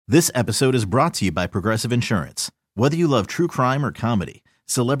This episode is brought to you by Progressive Insurance. Whether you love true crime or comedy,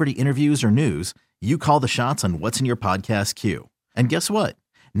 celebrity interviews or news, you call the shots on what's in your podcast queue. And guess what?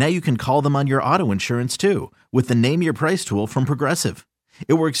 Now you can call them on your auto insurance too with the Name Your Price tool from Progressive.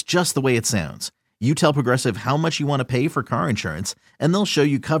 It works just the way it sounds. You tell Progressive how much you want to pay for car insurance, and they'll show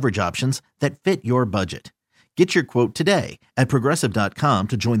you coverage options that fit your budget. Get your quote today at Progressive.com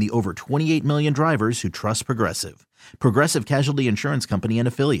to join the over 28 million drivers who trust Progressive. Progressive Casualty Insurance Company and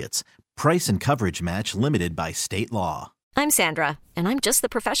Affiliates. Price and coverage match limited by state law. I'm Sandra, and I'm just the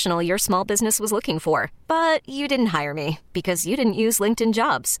professional your small business was looking for. But you didn't hire me because you didn't use LinkedIn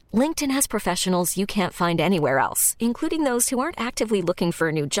Jobs. LinkedIn has professionals you can't find anywhere else, including those who aren't actively looking for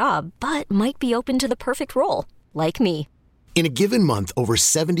a new job, but might be open to the perfect role, like me. In a given month, over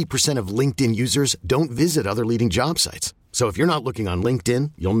 70% of LinkedIn users don't visit other leading job sites. So if you're not looking on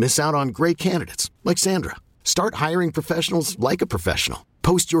LinkedIn, you'll miss out on great candidates like Sandra. Start hiring professionals like a professional.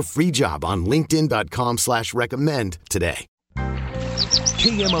 Post your free job on linkedin.com/recommend today.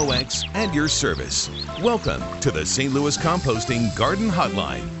 KMOX and your service. Welcome to the St. Louis Composting Garden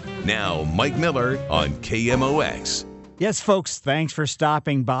Hotline. Now, Mike Miller on KMOX. Yes, folks, thanks for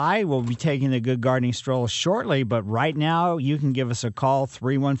stopping by. We'll be taking the Good Gardening Stroll shortly, but right now you can give us a call,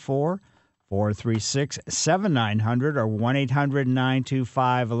 314-436-7900 or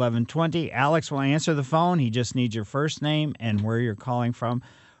 1-800-925-1120. Alex will answer the phone. He just needs your first name and where you're calling from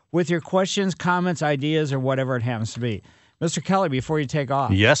with your questions, comments, ideas, or whatever it happens to be. Mr. Kelly, before you take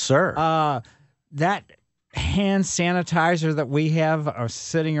off. Yes, sir. That hand sanitizer that we have are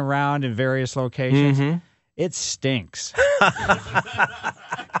sitting around in various locations, it stinks.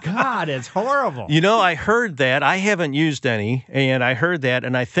 God, it's horrible. You know, I heard that. I haven't used any, and I heard that,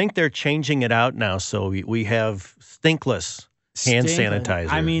 and I think they're changing it out now, so we have stinkless hand sanitizer.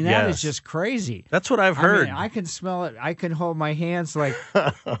 I mean, that is just crazy. That's what I've heard. I can smell it. I can hold my hands,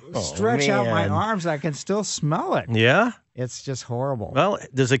 stretch out my arms. I can still smell it. Yeah? It's just horrible. Well,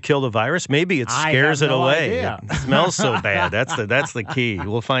 does it kill the virus? Maybe it scares it away. Idea. It smells so bad. That's the key.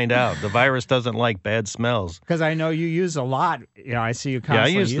 We'll find out. The virus doesn't like bad smells. Because I know you use a lot. You know, I see you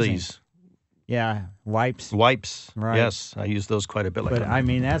constantly using. Yeah, I use these. Yeah, wipes. Wipes. Right. Yes, I use those quite a bit. But I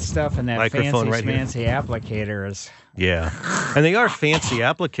mean, that stuff and that fancy applicator is. Yeah, and they are fancy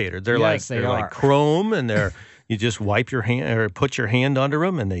applicators. They're like chrome, and you just wipe your hand or put your hand under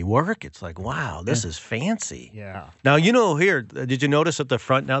them, and they work. It's like, wow, this is fancy. Yeah. Now here. Did you notice at the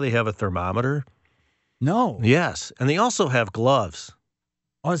front now they have a thermometer? No. Yes, and they also have gloves.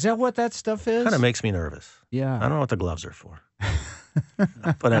 Oh, is that what that stuff is? Kind of makes me nervous. Yeah. I don't know what the gloves are for.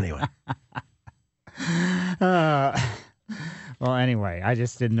 But anyway. Well, anyway, I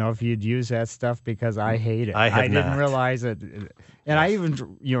just didn't know if you'd use that stuff because I hate it. I didn't realize it. And I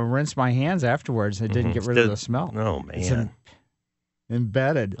even, rinse my hands afterwards. It didn't get rid of the smell. Oh, man. It's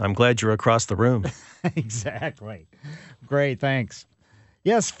embedded. I'm glad you're across the room. Exactly. Great, thanks.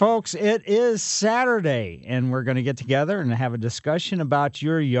 Yes, folks, it is Saturday, and we're going to get together and have a discussion about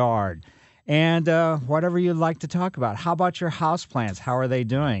your yard and whatever you'd like to talk about. How about your houseplants? How are they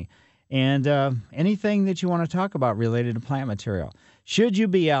doing? And anything that you want to talk about related to plant material. Should you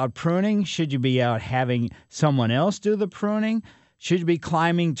be out pruning? Should you be out having someone else do the pruning? Should you be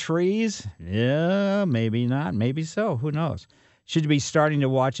climbing trees? Yeah, maybe not. Maybe so. Who knows? Should you be starting to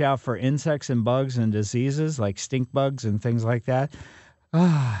watch out for insects and bugs and diseases like stink bugs and things like that?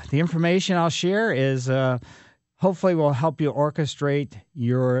 The information I'll share is hopefully will help you orchestrate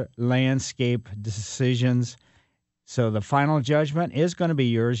your landscape decisions. So the final judgment is going to be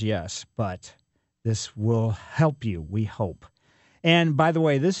yours, yes, but this will help you, we hope. And by the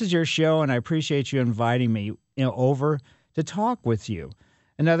way, this is your show, and I appreciate you inviting me over to talk with you.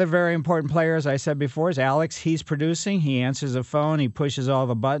 Another very important player, as I said before, is Alex. He's producing. He answers the phone. He pushes all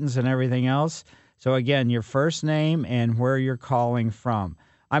the buttons and everything else. So again, your first name and where you're calling from.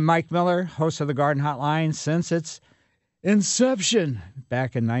 I'm Mike Miller, host of the Garden Hotline since its inception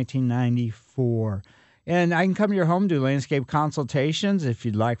back in 1994. And I can come to your home, do landscape consultations. If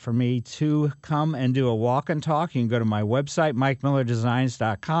you'd like for me to come and do a walk and talk, you can go to my website,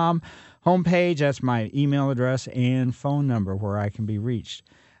 MikeMillerDesigns.com. Homepage, that's my email address and phone number where I can be reached.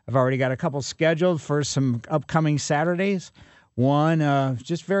 I've already got a couple scheduled for some upcoming Saturdays. One,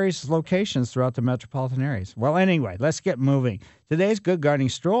 just various locations throughout the metropolitan areas. Well, anyway, let's get moving. Today's Good Gardening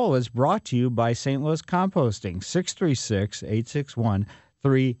Stroll is brought to you by St. Louis Composting,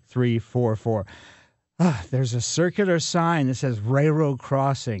 636-861-3344. There's a circular sign that says Railroad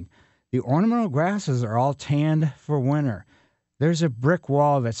Crossing. The ornamental grasses are all tanned for winter. There's a brick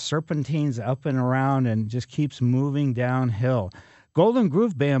wall that serpentines up and around and just keeps moving downhill. Golden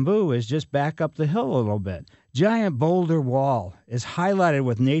Groove bamboo is just back up the hill a little bit. Giant boulder wall is highlighted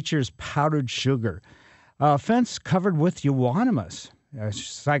with nature's powdered sugar. Fence covered with euonymus, a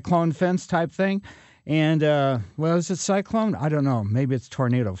cyclone fence type thing. And, is it cyclone? I don't know. Maybe it's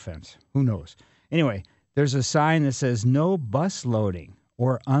tornado fence. Who knows? Anyway, there's a sign that says no bus loading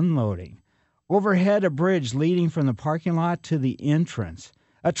or unloading. Overhead, a bridge leading from the parking lot to the entrance.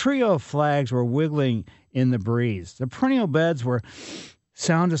 A trio of flags were wiggling in the breeze. The perennial beds were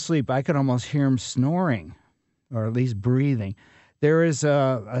sound asleep. I could almost hear them snoring, or at least breathing. There is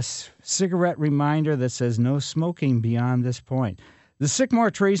a cigarette reminder that says no smoking beyond this point. The sycamore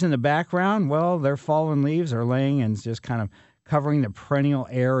trees in the background, well, their fallen leaves are laying and just kind of covering the perennial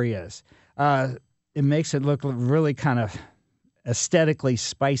areas. It makes it look really kind of aesthetically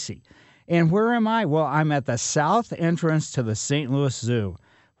spicy. And where am I? Well, I'm at the south entrance to the St. Louis Zoo,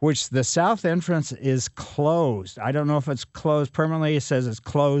 which the south entrance is closed. I don't know if it's closed permanently. It says it's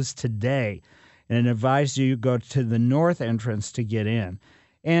closed today. And it advised you go to the north entrance to get in.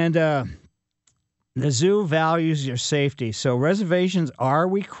 And the zoo values your safety. So reservations are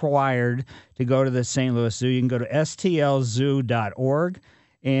required to go to the St. Louis Zoo. You can go to stlzoo.org.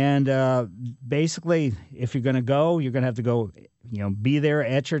 And basically, if you're going to go, you're going to have to go, be there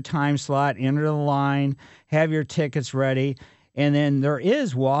at your time slot, enter the line, have your tickets ready. And then there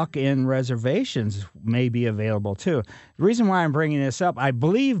is walk-in reservations may be available, too. The reason why I'm bringing this up, I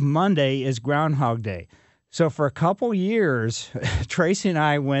believe Monday is Groundhog Day. So for a couple years, Tracy and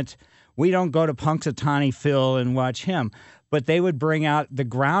I we don't go to Punxsutawney Phil and watch him, but they would bring out the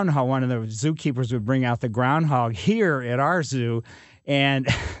groundhog. One of the zookeepers would bring out the groundhog here at our zoo, and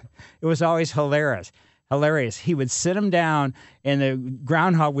it was always hilarious. He would sit him down, and the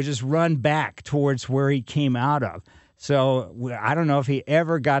groundhog would just run back towards where he came out of. So I don't know if he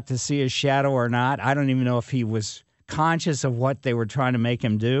ever got to see his shadow or not. I don't even know if he was conscious of what they were trying to make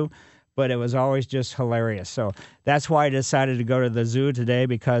him do, but it was always just hilarious. So that's why I decided to go to the zoo today,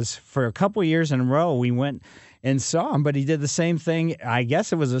 because for a couple years in a row we went and saw him, but he did the same thing. I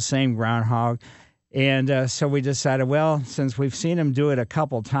guess it was the same groundhog. And so we decided, well, since we've seen him do it a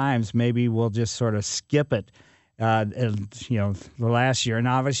couple times, maybe we'll just sort of skip it. The last year, and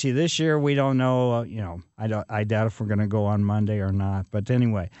obviously this year we don't know. I doubt if we're going to go on Monday or not. But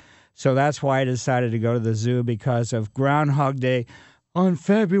anyway, so that's why I decided to go to the zoo, because of Groundhog Day on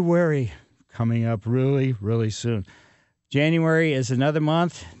February coming up really, really soon. January is another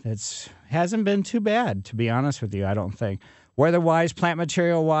month that hasn't been too bad, to be honest with you. I don't think weather-wise, plant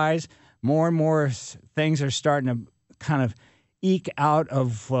material-wise, more and more things are starting to kind of eke out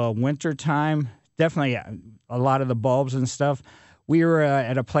of winter time. Definitely a lot of the bulbs and stuff. We were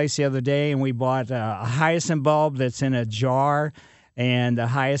at a place the other day, and we bought a hyacinth bulb that's in a jar, and the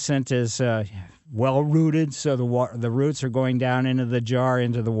hyacinth is well-rooted, so the roots are going down into the jar,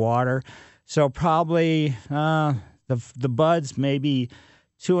 into the water. So probably the buds maybe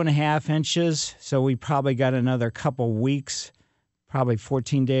 2.5 inches, so we probably got another couple weeks, probably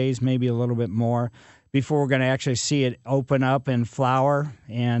 14 days, maybe a little bit more, before we're going to actually see it open up and flower.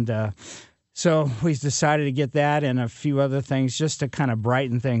 And so we decided to get that and a few other things just to kind of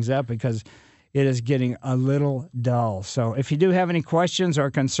brighten things up, because it is getting a little dull. So if you do have any questions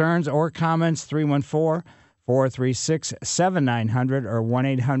or concerns or comments, 314-436-7900 or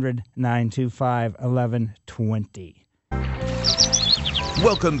 1-800-925-1120.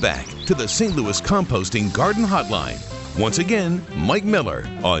 Welcome back to the St. Louis Composting Garden Hotline. Once again, Mike Miller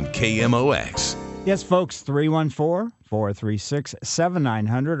on KMOX. Yes, folks,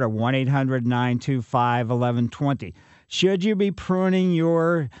 314-436-7900 or 1-800-925-1120. Should you be pruning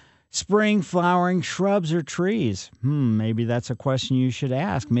your spring flowering shrubs or trees? Maybe that's a question you should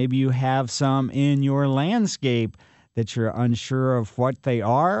ask. Maybe you have some in your landscape that you're unsure of what they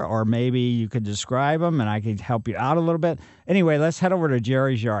are, or maybe you could describe them and I could help you out a little bit. Anyway, let's head over to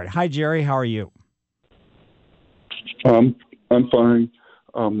Jerry's yard. Hi, Jerry. How are you? I'm fine.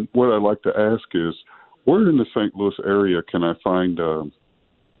 What I'd like to ask is, where in the St. Louis area can I find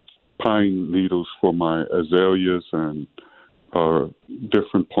pine needles for my azaleas and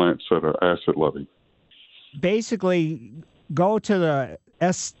different plants that are acid-loving? Basically, go to the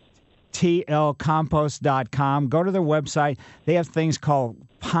stlcompost.com. Go to their website. They have things called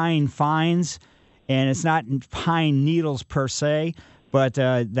pine finds, and it's not pine needles per se, but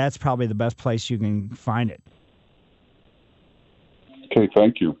that's probably the best place you can find it. Okay,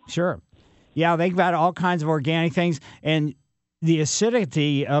 thank you. Sure. Yeah, they've got all kinds of organic things, and the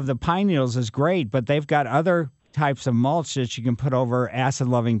acidity of the pine needles is great, but they've got other types of mulch that you can put over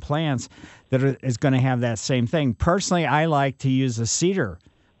acid-loving plants that is going to have that same thing. Personally, I like to use a cedar,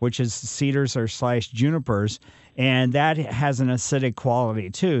 which is cedars or / junipers, and that has an acidic quality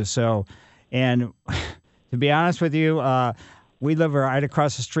too. So To be honest with you, we live right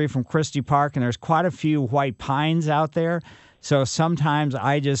across the street from Christie Park, and there's quite a few white pines out there. So sometimes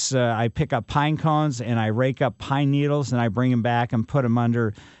I just I pick up pine cones and I rake up pine needles and I bring them back and put them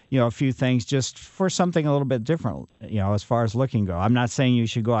under, a few things just for something a little bit different, as far as looking go. I'm not saying you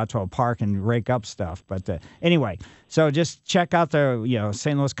should go out to a park and rake up stuff, but anyway, so just check out the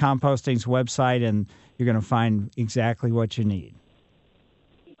St. Louis Composting's website and you're going to find exactly what you need.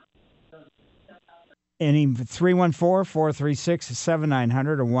 Any 314-436-7900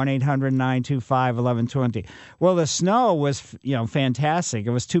 or 1-800-925-1120. Well, the snow was, fantastic.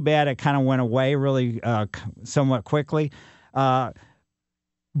 It was too bad it kind of went away really somewhat quickly.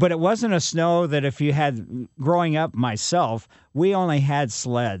 But it wasn't a snow that if you had, growing up myself, we only had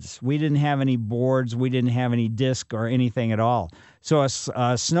sleds. We didn't have any boards. We didn't have any disc or anything at all. So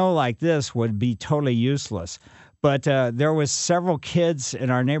a snow like this would be totally useless. But there was several kids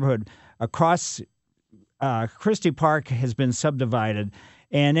in our neighborhood across Christie Park has been subdivided.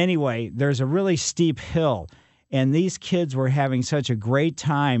 And anyway, there's a really steep hill. And these kids were having such a great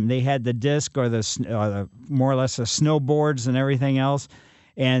time. They had the disc or the more or less the snowboards and everything else.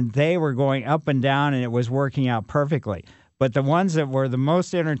 And they were going up and down, and it was working out perfectly. But the ones that were the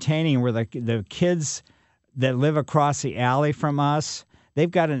most entertaining were the kids that live across the alley from us.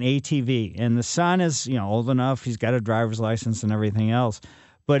 They've got an ATV, and the son is old enough. He's got a driver's license and everything else.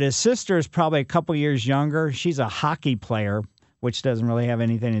 But his sister is probably a couple years younger. She's a hockey player, which doesn't really have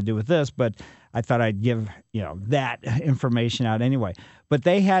anything to do with this, but I thought I'd give, that information out anyway. But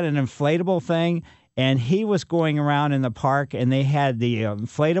they had an inflatable thing, and he was going around in the park, and they had the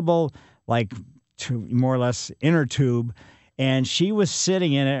inflatable, more or less inner tube, and she was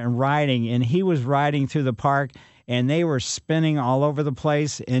sitting in it and riding, and he was riding through the park, and they were spinning all over the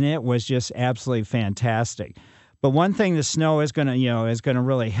place, and it was just absolutely fantastic. But one thing the snow is going to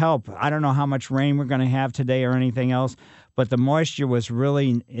really help. I don't know how much rain we're going to have today or anything else, but the moisture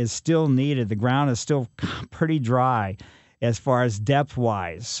is still needed. The ground is still pretty dry as far as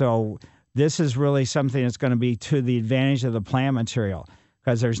depth-wise. So this is really something that's going to be to the advantage of the plant material,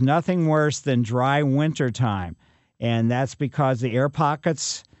 because there's nothing worse than dry winter time, and that's because the air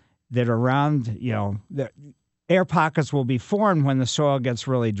pockets that are around, the air pockets will be formed when the soil gets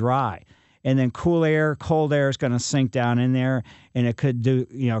really dry. And then cold air is going to sink down in there, and it could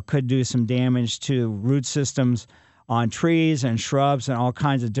do some damage to root systems on trees and shrubs and all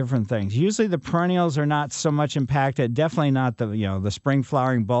kinds of different things. Usually the perennials are not so much impacted, definitely not the spring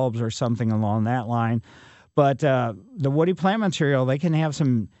flowering bulbs or something along that line. But the woody plant material, they can have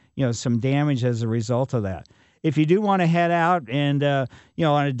some damage as a result of that. If you do want to head out and,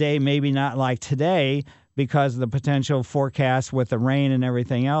 on a day maybe not like today because of the potential forecast with the rain and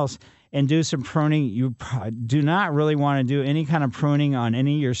everything else, and do some pruning. You do not really want to do any kind of pruning on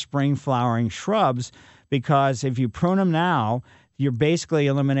any of your spring flowering shrubs, because if you prune them now, you're basically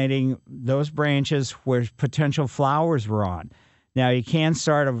eliminating those branches where potential flowers were on. Now, you can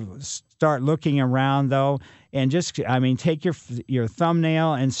start looking around, though, and just, take your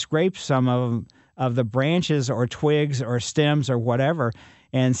thumbnail and scrape some of the branches or twigs or stems or whatever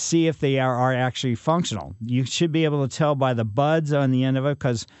and see if they are actually functional. You should be able to tell by the buds on the end of it,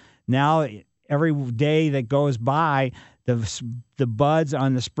 because now, every day that goes by, the buds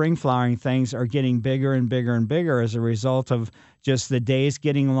on the spring flowering things are getting bigger and bigger and bigger as a result of just the days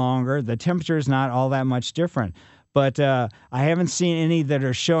getting longer. The temperature is not all that much different. But I haven't seen any that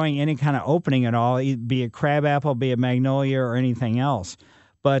are showing any kind of opening at all, be it crabapple, be it magnolia, or anything else.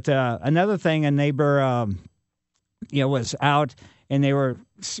 But another thing, a neighbor was out, and they were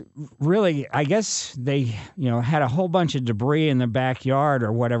really, I guess they, had a whole bunch of debris in their backyard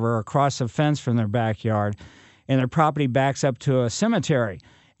or whatever across the fence from their backyard, and their property backs up to a cemetery.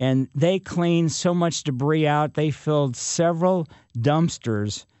 And they cleaned so much debris out, they filled several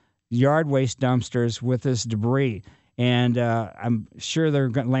dumpsters, yard waste dumpsters, with this debris. And I'm sure their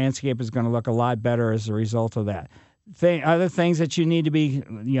landscape is going to look a lot better as a result of that. Other things that you need to be,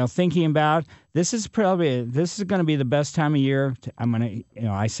 thinking about. This is going to be the best time of year.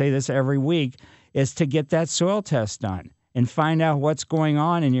 I say this every week, is to get that soil test done and find out what's going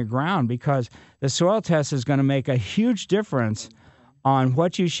on in your ground, because the soil test is going to make a huge difference on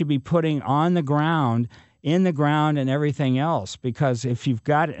what you should be putting on the ground, in the ground, and everything else. Because if you've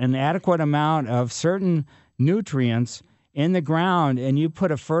got an adequate amount of certain nutrients in the ground and you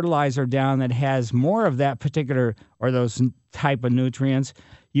put a fertilizer down that has more of that particular or those type of nutrients,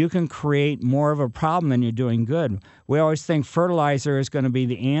 you can create more of a problem than you're doing good. We always think fertilizer is going to be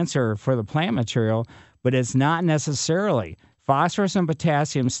the answer for the plant material, but it's not necessarily. Phosphorus and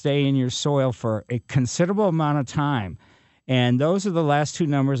potassium stay in your soil for a considerable amount of time, and those are the last two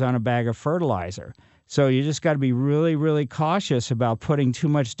numbers on a bag of fertilizer. So you just got to be really, really cautious about putting too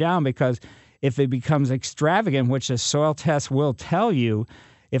much down, because if it becomes extravagant, which the soil test will tell you,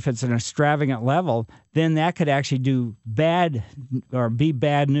 if it's an extravagant level, then that could actually do bad or be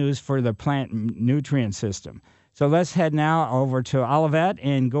bad news for the plant nutrient system. So let's head now over to Olivet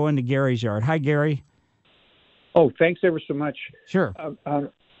and go into Gary's yard. Hi, Gary. Oh, thanks ever so much. Sure.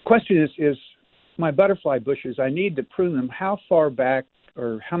 Question is my butterfly bushes, I need to prune them. How far back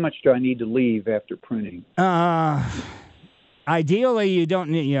or how much do I need to leave after pruning? Ideally, you don't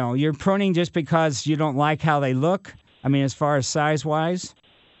need, you're pruning just because you don't like how they look. I mean, as far as size-wise?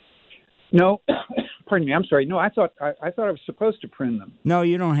 No, pardon me. I'm sorry. No, I thought I was supposed to prune them. No,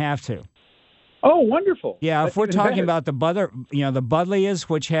 you don't have to. Oh, wonderful. Yeah, That's if we're talking better. about the buddleias,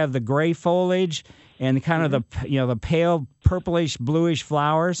 which have the gray foliage and kind of the pale purplish bluish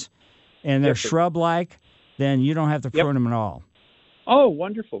flowers, and they're shrub-like, then you don't have to prune them at all. Oh,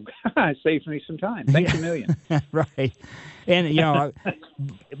 wonderful. It saves me some time. Thanks a million. Right. And,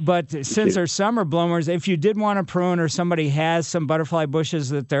 but since they're summer bloomers, if you did want to prune, or somebody has some butterfly bushes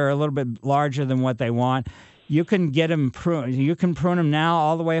that they're a little bit larger than what they want, you can get them pruned. You can prune them now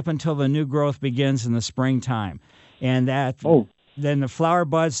all the way up until the new growth begins in the springtime. And then the flower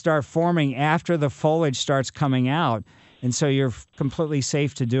buds start forming after the foliage starts coming out. And so you're completely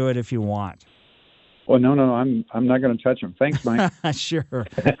safe to do it if you want. Well, no, I'm not going to touch them. Thanks, Mike. Sure.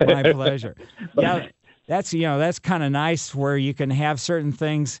 My pleasure. Yeah, that's kind of nice where you can have certain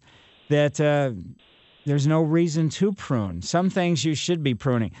things that there's no reason to prune. Some things you should be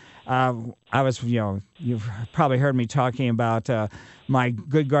pruning. You've probably heard me talking about my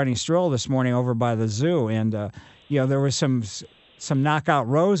good gardening stroll this morning over by the zoo, and there was some knockout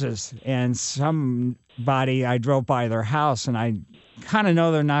roses, and somebody, I drove by their house, and I kind of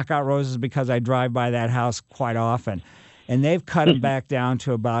know they're knockout roses because I drive by that house quite often, and they've cut them back down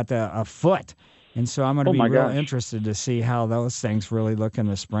to about a foot. And so I'm going to be real interested to see how those things really look in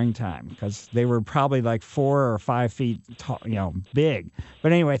the springtime, because they were probably like 4 or 5 feet tall, big.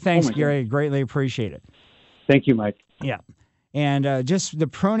 But anyway, thanks, Gary. Greatly appreciate it. Thank you, Mike. Yeah. And just the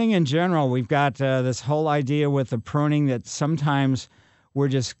pruning in general, we've got this whole idea with the pruning that sometimes we're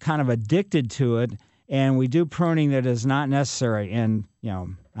just kind of addicted to it, and we do pruning that is not necessary. And,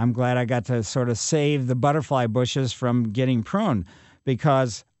 I'm glad I got to sort of save the butterfly bushes from getting pruned,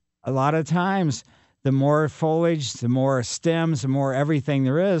 because a lot of times the more foliage, the more stems, the more everything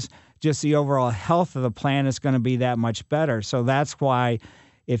there is, just the overall health of the plant is going to be that much better. So that's why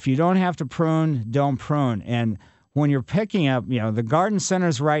if you don't have to prune, don't prune. And when you're picking up, the garden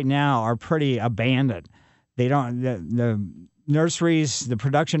centers right now are pretty abandoned. They don't, the nurseries, the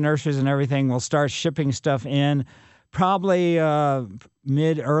production nurseries and everything will start shipping stuff in probably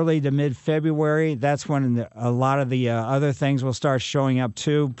early to mid-February. That's when a lot of the other things will start showing up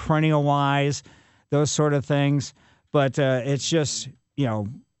too, perennial-wise, those sort of things. But it's just,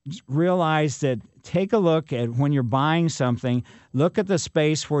 realize that, take a look at when you're buying something, look at the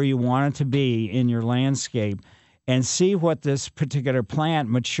space where you want it to be in your landscape, and see what this particular plant,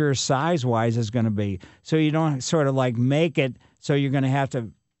 mature size-wise, is going to be. So you don't sort of like make it so you're going to have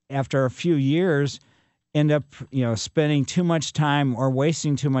to, after a few years, end up, spending too much time or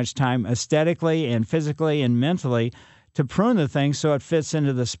wasting too much time aesthetically and physically and mentally to prune the thing so it fits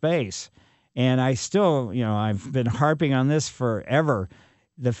into the space. And I still, I've been harping on this forever.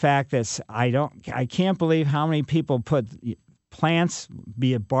 The fact that I can't believe how many people put plants,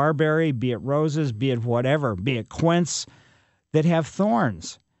 be it barberry, be it roses, be it whatever, be it quince, that have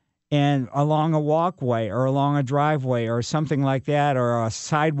thorns, and along a walkway or along a driveway or something like that, or a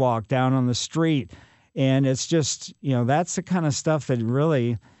sidewalk down on the street. And it's just, that's the kind of stuff that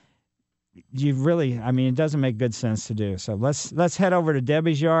it doesn't make good sense to do. So let's head over to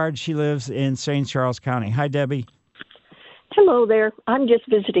Debbie's yard. She lives in St. Charles County. Hi, Debbie. Hello there. I'm just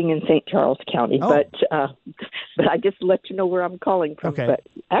visiting in St. Charles County, but I just let you know where I'm calling from. Okay. But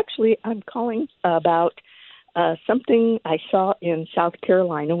actually, I'm calling about something I saw in South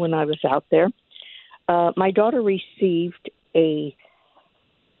Carolina when I was out there. My daughter received a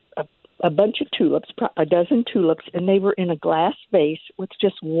bunch of tulips, a dozen tulips, and they were in a glass vase with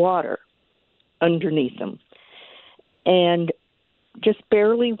just water underneath them. And just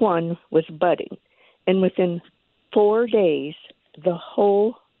barely one was budding. And within 4 days, the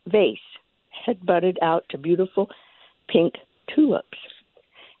whole vase had budded out to beautiful pink tulips.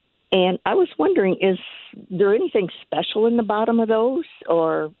 And I was wondering, is there anything special in the bottom of those,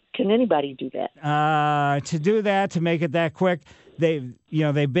 or can anybody do that? To do that, to make it that quick, they've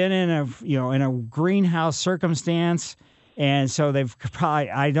been in a greenhouse circumstance, and so they've probably,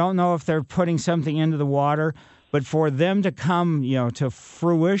 I don't know if they're putting something into the water, but for them to come to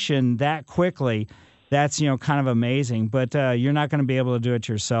fruition that quickly, that's, kind of amazing. But you're not going to be able to do it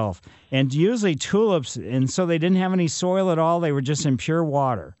yourself. And usually tulips, and so they didn't have any soil at all. They were just in pure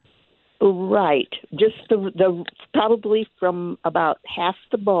water. Right. Just the probably from about half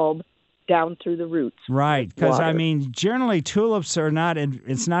the bulb down through the roots. Right, because generally tulips are not.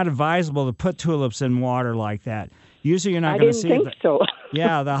 It's not advisable to put tulips in water like that. Usually, you're not going to see. I didn't think so.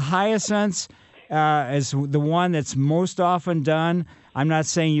 Yeah, the hyacinths is the one that's most often done. I'm not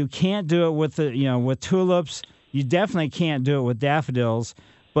saying you can't do it with with tulips. You definitely can't do it with daffodils.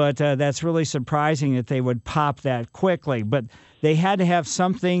 But that's really surprising that they would pop that quickly. But they had to have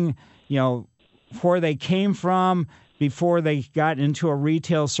something, where they came from before they got into a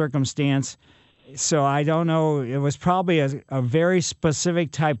retail circumstance. So I don't know. It was probably a very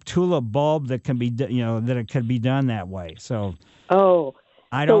specific type tulip bulb that can be, that it could be done that way. So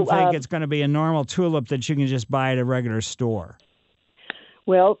I don't think it's going to be a normal tulip that you can just buy at a regular store.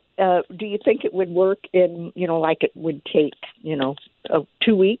 Well, do you think it would work in, like it would take, 2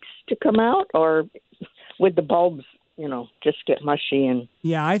 weeks to come out, or would the bulbs, just get mushy and...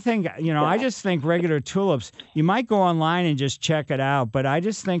 Yeah, I think, I just think regular tulips, you might go online and just check it out, but I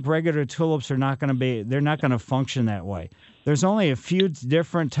just think regular tulips are not going to function that way. There's only a few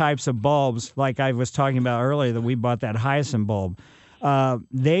different types of bulbs, like I was talking about earlier, that we bought that hyacinth bulb.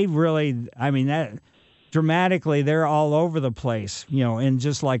 They really, that dramatically, they're all over the place, in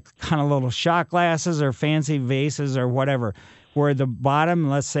just like kind of little shot glasses or fancy vases or whatever, where the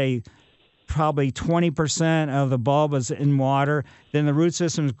bottom, let's say, probably 20% of the bulb is in water. Then the root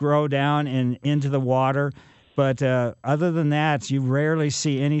systems grow down and into the water. But other than that, you rarely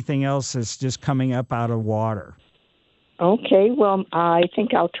see anything else that's just coming up out of water. Okay, well, I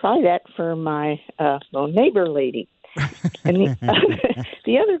think I'll try that for my little neighbor lady. And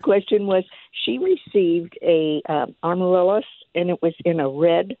the other question was, she received a amaryllis, and it was in a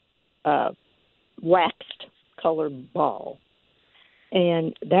red waxed colored ball.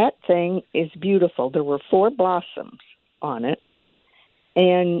 And that thing is beautiful. There were 4 blossoms on it.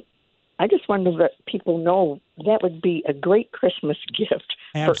 And I just wanted to let people know that would be a great Christmas gift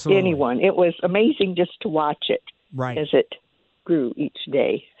for anyone. It was amazing just to watch it as it grew each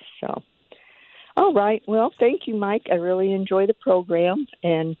day. So, all right. Well, thank you, Mike. I really enjoy the program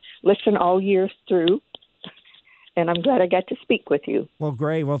and listen all year through. And I'm glad I got to speak with you. Well,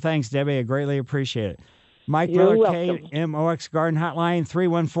 great. Well, thanks, Debbie. I greatly appreciate it. Mike You're Miller, welcome. KMOX Garden Hotline,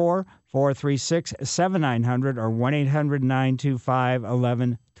 314-436-7900 or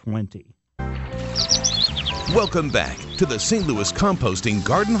 1-800-925-1120. Welcome back to the St. Louis Composting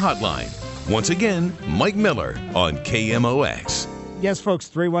Garden Hotline. Once again, Mike Miller on KMOX. Yes, folks,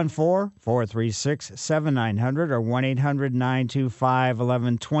 314-436-7900 or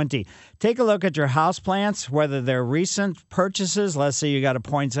 1-800-925-1120. Take a look at your houseplants, whether they're recent purchases. Let's say you got a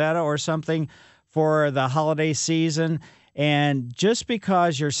poinsettia or something for the holiday season, and just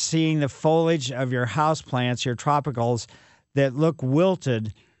because you're seeing the foliage of your houseplants, your tropicals, that look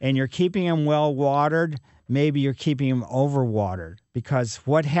wilted, and you're keeping them well watered, maybe you're keeping them overwatered. Because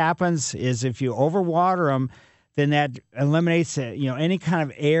what happens is if you overwater them, then that eliminates any kind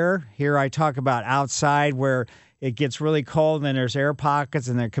of air. Here I talk about outside where it gets really cold and then there's air pockets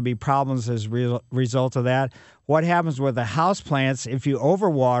and there could be problems as a result of that. What happens with the houseplants, if you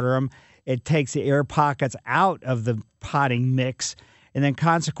overwater them, it takes the air pockets out of the potting mix, and then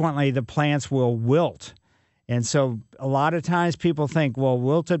consequently the plants will wilt. And so a lot of times people think, well,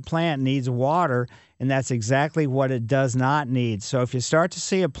 wilted plant needs water, and that's exactly what it does not need. So if you start to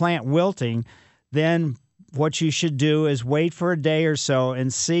see a plant wilting, then what you should do is wait for a day or so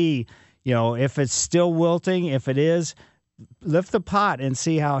and see, if it's still wilting. If it is, lift the pot and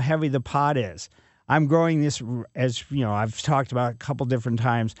see how heavy the pot is. I'm growing this, as I've talked about a couple different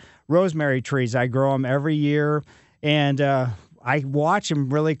times, rosemary trees. I grow them every year, and I watch them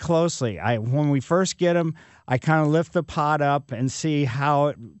really closely. When we first get them, I kind of lift the pot up and see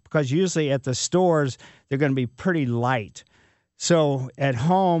because usually at the stores, they're going to be pretty light. So at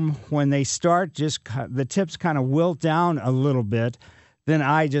home, when they start, the tips kind of wilt down a little bit, then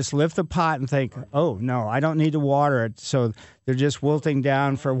I just lift the pot and think, oh, no, I don't need to water it. So they're just wilting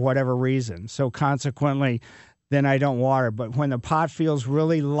down for whatever reason. So consequently, then I don't water. But when the pot feels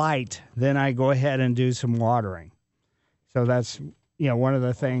really light, then I go ahead and do some watering. So that's, one of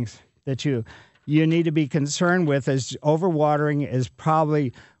the things that you need to be concerned with is overwatering is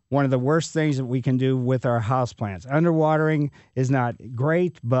probably one of the worst things that we can do with our houseplants. Underwatering is not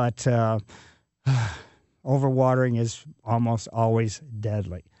great, but overwatering is almost always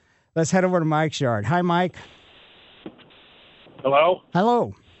deadly. Let's head over to Mike's yard. Hi, Mike. Hello?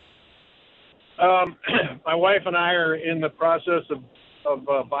 Hello. My wife and I are in the process of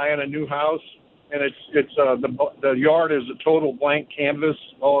buying a new house, and it's the yard is a total blank canvas.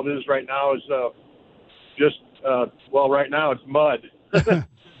 All it is right now is right now it's mud.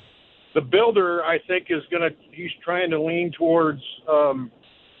 The builder, I think, he's trying to lean towards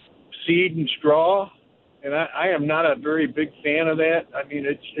seed and straw, and I am not a very big fan of that. I mean,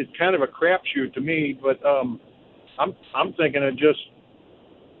 it's kind of a crapshoot to me, but I'm thinking of just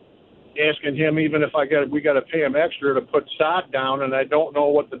asking him, even if we got to pay him extra to put sod down, and I don't know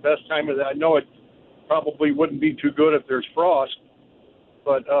what the best time of that. I know it probably wouldn't be too good if there's frost,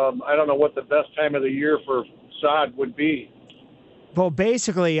 but I don't know what the best time of the year for sod would be. Well,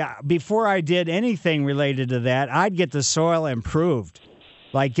 basically, before I did anything related to that, I'd get the soil improved.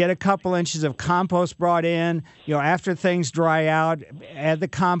 Like get a couple inches of compost brought in, after things dry out, add the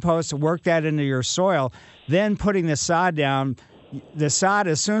compost, work that into your soil, then putting the sod down. The sod,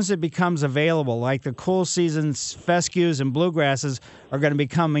 as soon as it becomes available, like the cool seasons, fescues and bluegrasses are going to be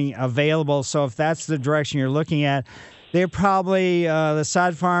coming available. So if that's the direction you're looking at, they're probably, the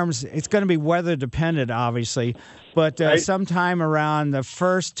sod farms, it's going to be weather dependent, obviously. But sometime around the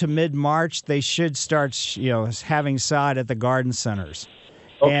 1st to mid-March, they should start, having sod at the garden centers.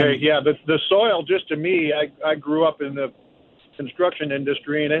 Okay, the soil, just to me, I grew up in the construction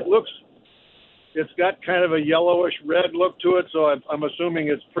industry, and it's got kind of a yellowish red look to it, so I'm assuming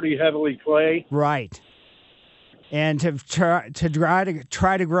it's pretty heavily clay. Right. And to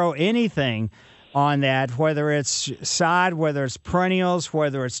try to grow anything on that, whether it's sod, whether it's perennials,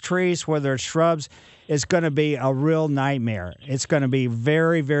 whether it's trees, whether it's shrubs, is going to be a real nightmare. It's going to be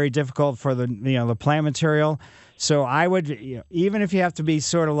very, very difficult for the plant material. So I would, even if you have to be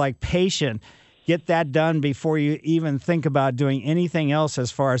sort of like patient, get that done before you even think about doing anything else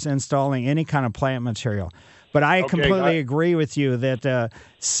as far as installing any kind of plant material. But I completely agree with you that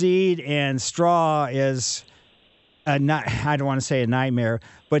seed and straw is I don't want to say a nightmare,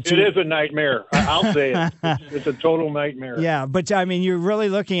 but it is a nightmare. I'll say it. It's a total nightmare. Yeah, but I mean, you're really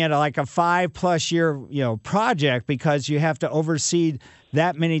looking at like a 5+ year, project, because you have to overseed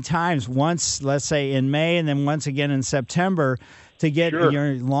that many times. Once, let's say in May, and then once again in September to get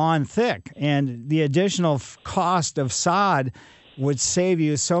your lawn thick. And the additional cost of sod would save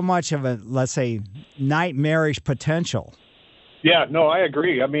you so much of a, let's say, nightmarish potential. Yeah, no, I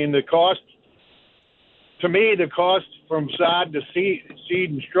agree. I mean, the cost from sod to seed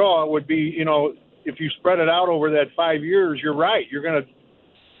and straw would be, if you spread it out over that 5 years, you're right.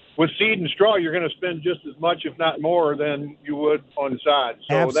 With seed and straw, you're going to spend just as much, if not more, than you would on sod.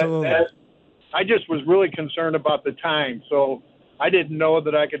 So absolutely. I just was really concerned about the time. So I didn't know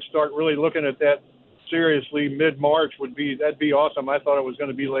that I could start really looking at that seriously. Mid-March that'd be awesome. I thought it was going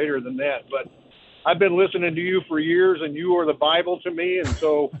to be later than that, but I've been listening to you for years, and you are the Bible to me, and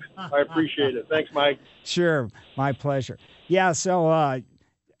so I appreciate it. Thanks, Mike. Sure, my pleasure. Yeah, so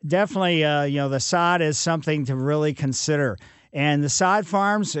definitely, the sod is something to really consider. And the sod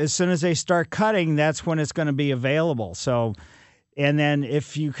farms, as soon as they start cutting, that's when it's going to be available. So, and then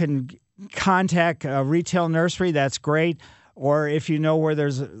if you can contact a retail nursery, that's great. Or if you know where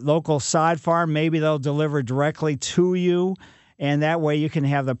there's a local sod farm, maybe they'll deliver directly to you. And that way you can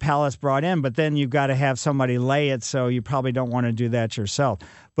have the pallets brought in, but then you've got to have somebody lay it, so you probably don't want to do that yourself.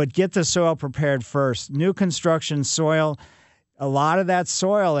 But get the soil prepared first. New construction soil, a lot of that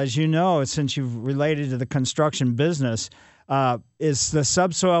soil, as you know, since you've related to the construction business, is the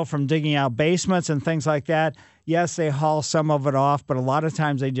subsoil from digging out basements and things like that. Yes, they haul some of it off, but a lot of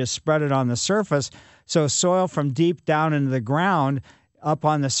times they just spread it on the surface. So soil from deep down into the ground up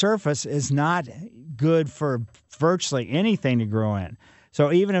on the surface is not good for virtually anything to grow in.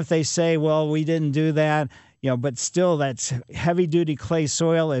 So even if they say, well, we didn't do that, but still that's heavy-duty clay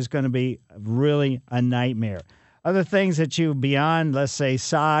soil is going to be really a nightmare. Other things that beyond, let's say,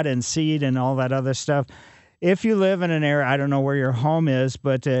 sod and seed and all that other stuff, if you live in an area, I don't know where your home is,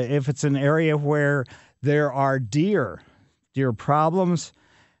 but if it's an area where there are deer problems,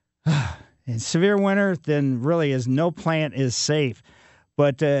 in severe winter, then really no plant is safe.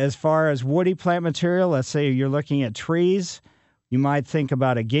 But as far as woody plant material, let's say you're looking at trees, you might think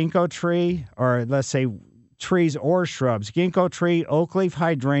about a ginkgo tree, or let's say trees or shrubs. Ginkgo tree, oak leaf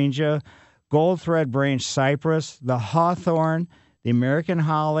hydrangea, gold thread branch cypress, the hawthorn, the American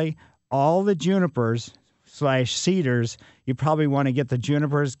holly, all the junipers / cedars. You probably want to get the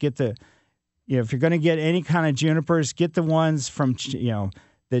junipers, if you're going to get any kind of junipers, get the ones from,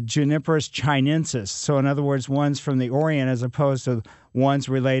 the Juniperus chinensis. So in other words, ones from the Orient as opposed to ones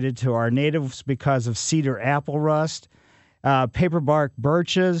related to our natives because of cedar apple rust. Paperbark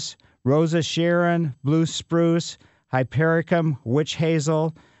birches, Rosa Sharon, blue spruce, Hypericum, witch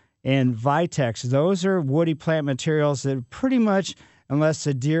hazel, and vitex. Those are woody plant materials that pretty much unless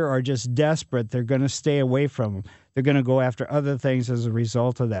the deer are just desperate. They're going to stay away from them. They're going to go after other things as a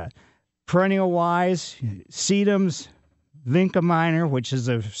result of that. Perennial-wise, sedums, vinca minor, which is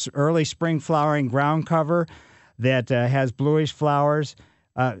an early spring flowering ground cover that has bluish flowers,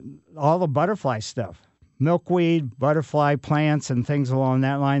 all the butterfly stuff. Milkweed, butterfly plants, and things along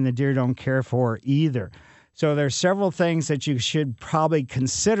that line the deer don't care for either. So there's several things that you should probably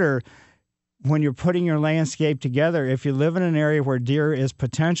consider when you're putting your landscape together if you live in an area where deer is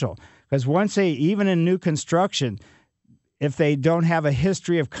potential. Because once they, even in new construction, if they don't have a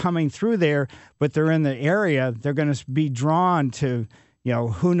history of coming through there, but they're in the area, they're going to be drawn to,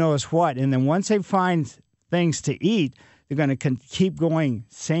 who knows what. And then once they find things to eat, they're going to keep going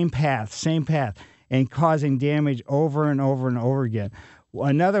same path, and causing damage over and over and over again.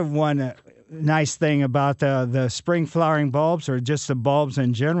 Another one nice thing about the spring flowering bulbs, or just the bulbs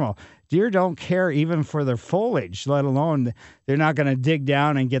in general, deer don't care even for their foliage, let alone they're not going to dig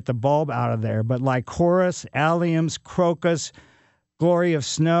down and get the bulb out of there. But lycoris, alliums, crocus, glory of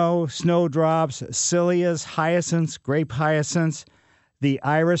snow, snowdrops, scillias, hyacinths, grape hyacinths, the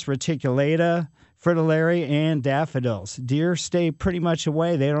iris reticulata, fritillary, and daffodils. Deer stay pretty much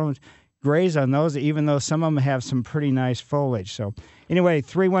away. They don't graze on those, even though some of them have some pretty nice foliage. So anyway,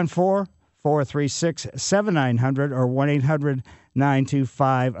 314-436-7900 or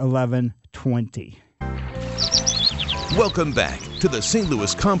 1-800-925-1120. Welcome back to the St.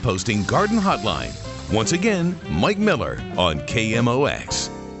 Louis Composting Garden Hotline. Once again, Mike Miller on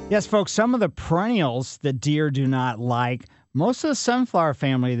KMOX. Yes, folks, some of the perennials that deer do not like, most of the sunflower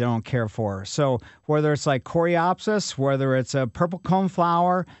family they don't care for. So whether it's like coreopsis, whether it's a purple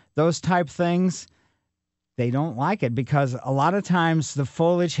coneflower, those type things, they don't like it because a lot of times the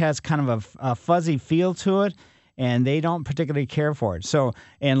foliage has kind of a fuzzy feel to it, and they don't particularly care for it. So,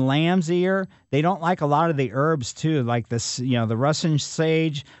 and lamb's ear, they don't like a lot of the herbs too, like this, the Russian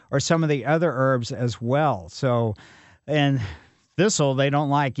sage or some of the other herbs as well. So, and thistle, they don't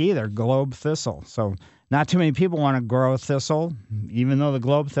like either, globe thistle. So, not too many people want to grow thistle, even though the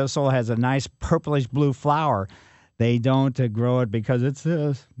globe thistle has a nice purplish blue flower. They don't grow it because it's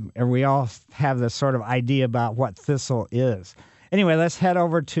we all have this sort of idea about what thistle is. Anyway, let's head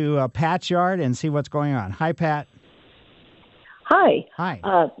over to Pat's yard and see what's going on. Hi, Pat. Hi.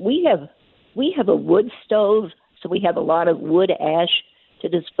 Hi. We have a wood stove, so we have a lot of wood ash to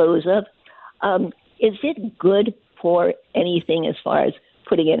dispose of. Is it good for anything as far as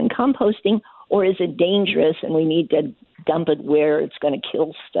putting it in composting, or is it dangerous and we need to dump it where it's going to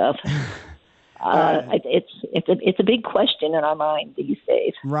kill stuff? It's a big question in our mind these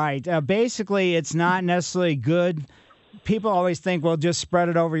days. Right. Basically, it's not necessarily good. People always think, well, just spread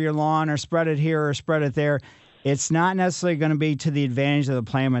it over your lawn or spread it here or spread it there. It's not necessarily going to be to the advantage of the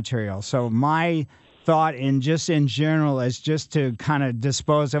plant material. So my thought in general is just to kind of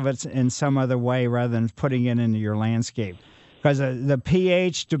dispose of it in some other way rather than putting it into your landscape. Because the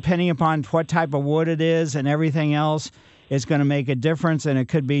pH, depending upon what type of wood it is and everything else, is going to make a difference, and it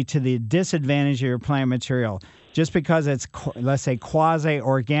could be to the disadvantage of your plant material. Just because it's, let's say,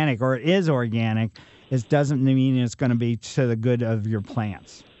 quasi-organic or it is organic, it doesn't mean it's going to be to the good of your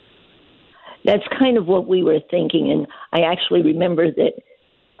plants. That's kind of what we were thinking, and I actually remember that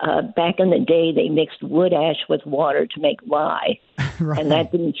back in the day they mixed wood ash with water to make lye, Right. And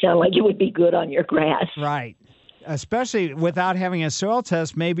that didn't sound like it would be good on your grass. Right. Especially without having a soil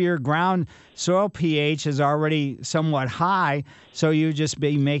test, maybe your ground soil pH is already somewhat high, so you just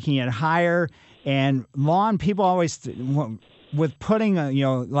be making it higher. And lawn, people always, with putting,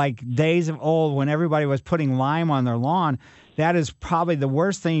 like days of old when everybody was putting lime on their lawn, that is probably the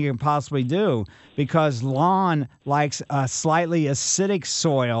worst thing you can possibly do because lawn likes a slightly acidic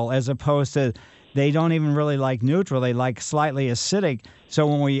soil as opposed to, they don't even really like neutral. They like slightly acidic. So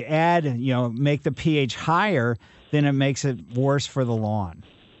when we add, make the pH higher, then it makes it worse for the lawn.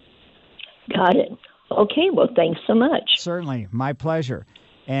 Got it. Okay, well, thanks so much. Certainly. My pleasure.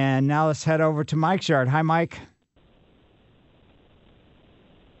 And now let's head over to Mike's yard. Hi, Mike.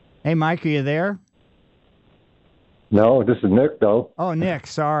 Hey, Mike, are you there? No, this is Nick, though. Oh, Nick.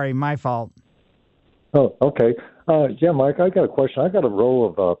 Sorry. My fault. Oh, okay. Yeah, Mike, I got a question. I got a row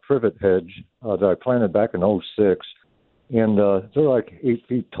of privet hedge that I planted back in '06, and they're like 8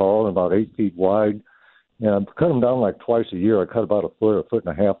 feet tall and about 8 feet wide. And I cut them down like twice a year. I cut about a foot and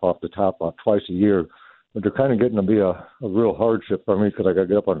a half off the top about twice a year. But they're kind of getting to be a real hardship for me because I got to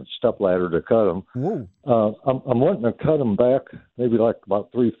get up on a step ladder to cut them. I'm wanting to cut them back maybe like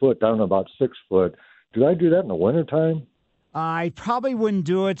about 3 foot down to about 6 foot. Did I do that in the wintertime? I probably wouldn't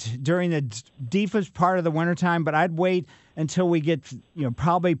do it during the deepest part of the wintertime, but I'd wait until we get,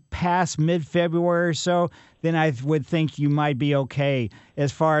 probably past mid-February or so, then I would think you might be okay.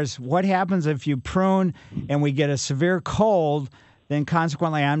 As far as what happens if you prune and we get a severe cold, then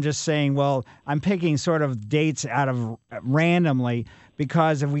consequently I'm just saying, well, I'm picking sort of dates out of randomly,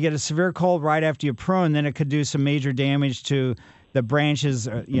 because if we get a severe cold right after you prune, then it could do some major damage to the branches,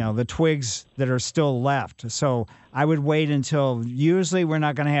 the twigs that are still left. So I would wait until, usually we're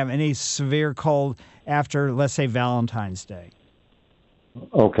not going to have any severe cold after, let's say, Valentine's Day.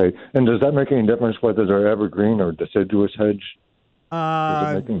 Okay. And does that make any difference whether they're evergreen or deciduous hedge?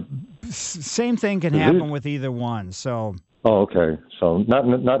 Same thing can happen with either one. So. Oh, okay. So not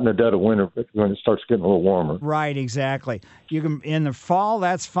in the dead of winter, but when it starts getting a little warmer. Right, exactly. You can in the fall,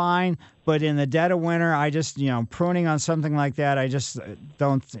 that's fine, but in the dead of winter, I just pruning on something like that, I just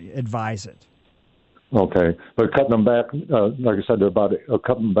don't advise it. Okay, but cutting them back, like I said, they're about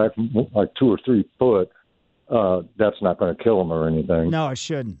cutting them back like 2 or 3 foot. That's not going to kill them or anything. No, it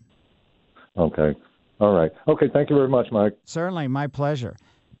shouldn't. Okay. All right. Okay. Thank you very much, Mike. Certainly, my pleasure.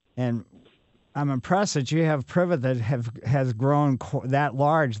 And I'm impressed that you have privet that has grown that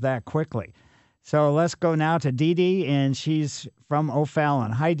large that quickly. So let's go now to Dee Dee, and she's from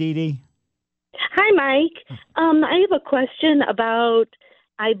O'Fallon. Hi, Dee Dee. Hi, Mike. I have a question about,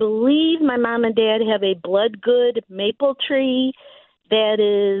 I believe my mom and dad have a Bloodgood maple tree that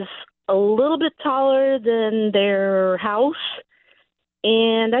is a little bit taller than their house.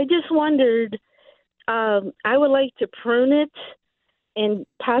 And I just wondered, I would like to prune it and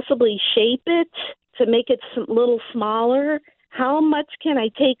possibly shape it to make it a little smaller. How much can I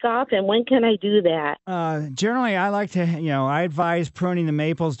take off, and when can I do that? Generally, I like to, I advise pruning the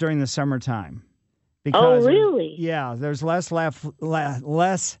maples during the summertime. Because really? Yeah, there's less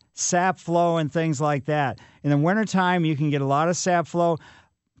sap flow and things like that. In the wintertime, you can get a lot of sap flow.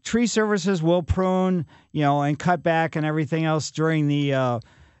 Tree services will prune, and cut back and everything else during the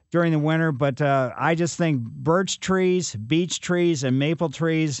winter, but I just think birch trees, beech trees, and maple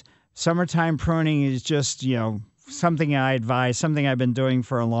trees, summertime pruning is just, something I advise, something I've been doing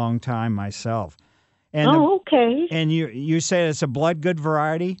for a long time myself. And okay. And you say it's a Bloodgood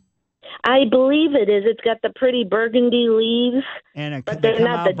variety? I believe it is. It's got the pretty burgundy leaves, but they're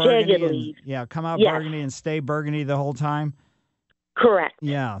not the jagged leaves. Yeah, come out burgundy and stay burgundy the whole time? Correct.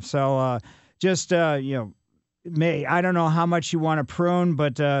 Yeah, so just, I don't know how much you want to prune,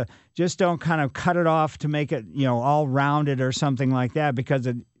 but just don't kind of cut it off to make it, all rounded or something like that, because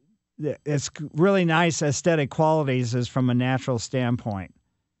it's really nice aesthetic qualities as from a natural standpoint.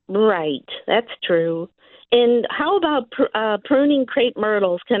 Right, that's true. And how about pruning crepe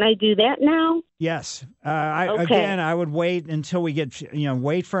myrtles? Can I do that now? Yes. Okay. Again, I would wait until we get,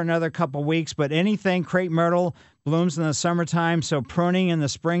 wait for another couple weeks. But anything crepe myrtle blooms in the summertime, so pruning in the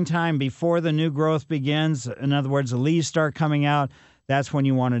springtime before the new growth begins. In other words, the leaves start coming out. That's when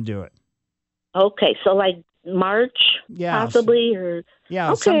you want to do it. Okay, so like March, possibly, or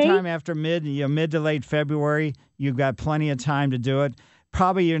sometime after mid to late February, you've got plenty of time to do it.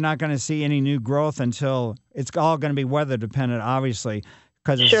 Probably you're not going to see any new growth until it's all going to be weather dependent, obviously,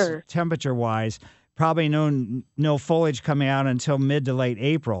 because it's temperature-wise. Probably no foliage coming out until mid to late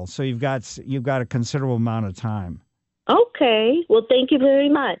April. So you've got a considerable amount of time. Okay. Well, thank you very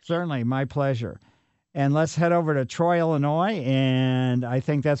much. Certainly, my pleasure. And let's head over to Troy, Illinois, and I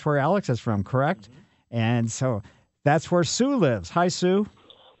think that's where Alex is from, correct? Mm-hmm. And so that's where Sue lives. Hi, Sue.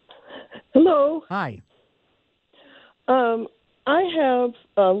 Hello. Hi. I have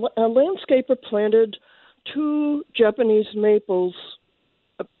a landscaper planted 2 Japanese maples,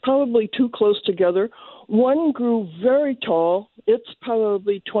 probably too close together. One grew very tall. It's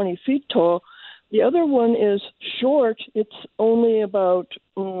probably 20 feet tall. The other one is short. It's only about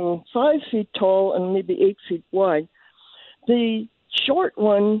 5 feet tall and maybe 8 feet wide. The short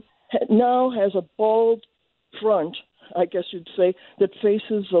one now has a bald front, I guess you'd say, that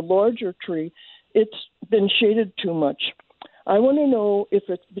faces the larger tree. It's been shaded too much. I want to know if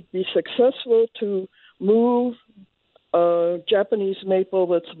it would be successful to move a Japanese maple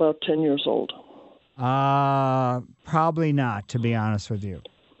that's about 10 years old. Probably not, to be honest with you.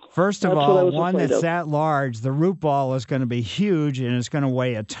 First of all, one that's that large, the root ball is going to be huge and it's going to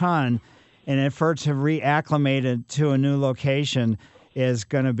weigh a ton. And for it to reacclimate it to a new location is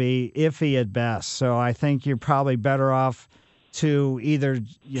going to be iffy at best. So I think you're probably better off to either,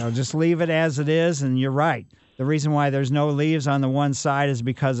 just leave it as it is. And you're right. The reason why there's no leaves on the one side is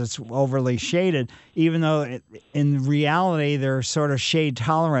because it's overly shaded, even though in reality they're sort of shade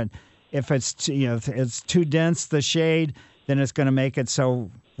tolerant. If it's if it's too dense, the shade, then it's going to make it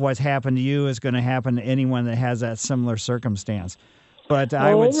so what's happened to you is going to happen to anyone that has that similar circumstance. But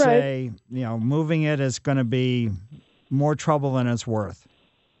I would say, moving it is going to be more trouble than it's worth.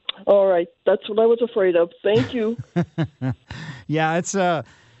 All right. That's what I was afraid of. Thank you. Yeah, it's a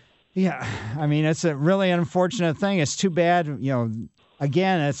really unfortunate thing. It's too bad,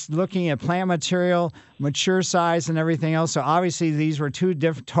 again, it's looking at plant material, mature size, and everything else. So obviously these were two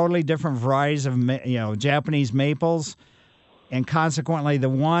totally different varieties of, Japanese maples. And consequently, the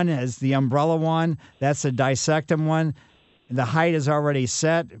one is the umbrella one. That's the dissectum one. The height is already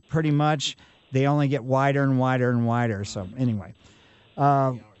set pretty much. They only get wider and wider and wider. So anyway,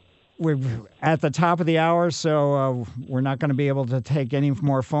 we're at the top of the hour, so we're not going to be able to take any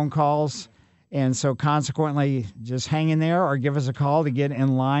more phone calls. And so consequently, just hang in there or give us a call to get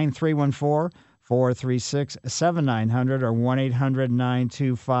in line, 314-436-7900 or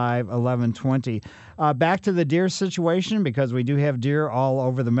 1-800-925-1120. Back to the deer situation, because we do have deer all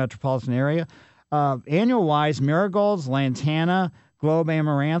over the metropolitan area. Annual-wise, marigolds, lantana, globe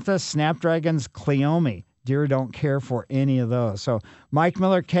amaranthus, snapdragons, cleome. Deer don't care for any of those. So Mike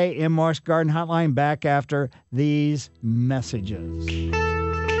Miller, KMOX Garden Hotline, back after these messages.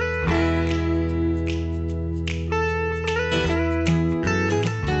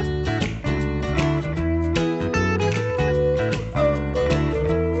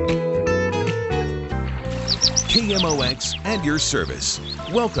 KMOX at your service.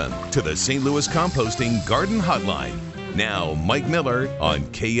 Welcome to the St. Louis Composting Garden Hotline. Now, Mike Miller on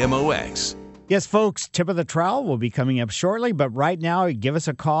KMOX. Yes, folks, tip of the trowel will be coming up shortly, but right now, give us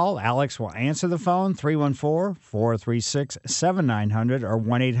a call. Alex will answer the phone, 314-436-7900 or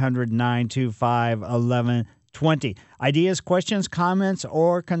 1-800-925-1120. Ideas, questions, comments,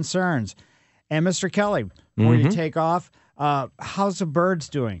 or concerns. And Mr. Kelly, before you take off, how's the birds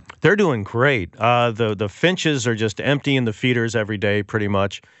doing? They're doing great. The finches are just emptying the feeders every day pretty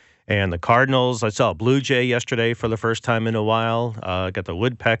much. And the cardinals, I saw a blue jay yesterday for the first time in a while. Got the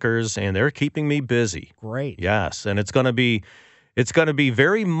woodpeckers, and they're keeping me busy. Great. Yes, and it's going to be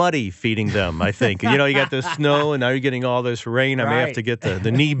very muddy feeding them, I think. You got the snow, and now you're getting all this rain. I may have to get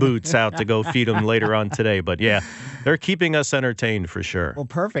the knee boots out to go feed them later on today. But, yeah, they're keeping us entertained for sure. Well,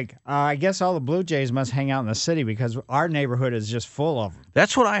 perfect. I guess all the blue jays must hang out in the city because our neighborhood is just full of them.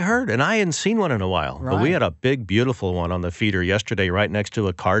 That's what I heard, and I hadn't seen one in a while. Right. But we had a big, beautiful one on the feeder yesterday right next to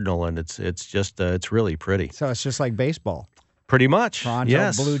a cardinal, and it's really pretty. So it's just like baseball. Pretty much, Toronto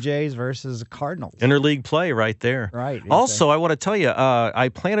yes. Blue Jays versus Cardinals. Interleague play right there. Right. Also, I want to tell you, I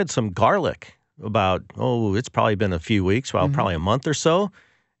planted some garlic it's probably been a few weeks, probably a month or so.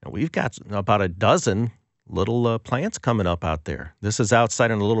 And we've got about a dozen little plants coming up out there. This is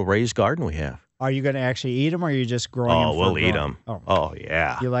outside in a little raised garden we have. Are you going to actually eat them, or are you just growing them? Oh, we'll eat them. Oh,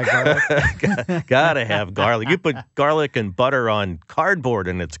 yeah. You like garlic? Gotta have garlic. You put garlic and butter on cardboard,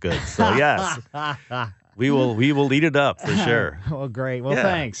 and it's good. So, yes. We will eat it up for sure. Well, great. Well,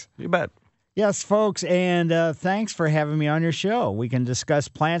 thanks. You bet. Yes, folks, and thanks for having me on your show. We can discuss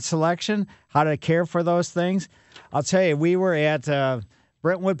plant selection, how to care for those things. I'll tell you, we were at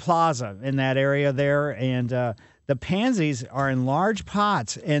Brentwood Plaza in that area there, and the pansies are in large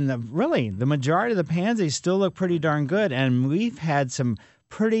pots, and the majority of the pansies still look pretty darn good, and we've had some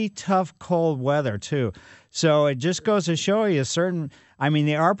pretty tough cold weather too. So it just goes to show you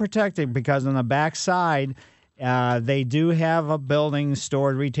they are protected because on the back side, they do have a building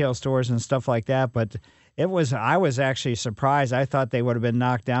stored, retail stores and stuff like that. But I was actually surprised. I thought they would have been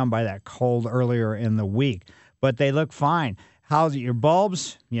knocked down by that cold earlier in the week. But they look fine. How's your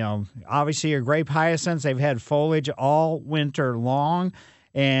bulbs? Obviously your grape hyacinths, they've had foliage all winter long.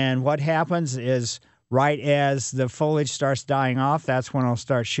 And what happens is right as the foliage starts dying off, that's when it'll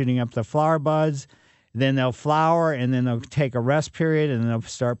start shooting up the flower buds. Then they'll flower, and then they'll take a rest period, and they'll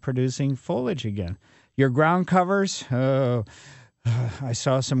start producing foliage again. Your ground covers, I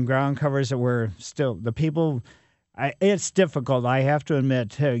saw some ground covers that were still, it's difficult, I have to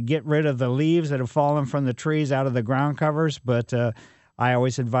admit, to get rid of the leaves that have fallen from the trees out of the ground covers, but I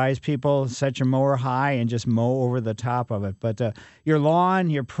always advise people, set your mower high and just mow over the top of it. But your lawn,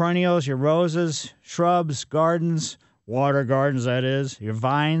 your perennials, your roses, shrubs, gardens, water gardens, that is, your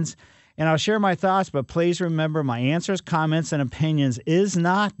vines. And I'll share my thoughts, but please remember my answers, comments, and opinions is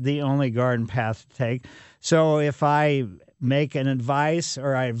not the only garden path to take. So if I make an advice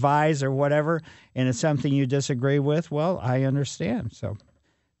or I advise or whatever, and it's something you disagree with, well, I understand. So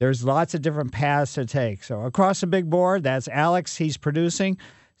there's lots of different paths to take. So across the big board, that's Alex. He's producing.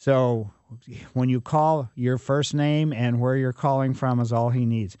 So when you call, your first name and where you're calling from is all he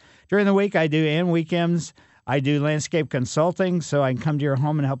needs. During the week, and weekends, I do landscape consulting, so I can come to your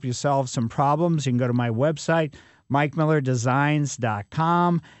home and help you solve some problems. You can go to my website,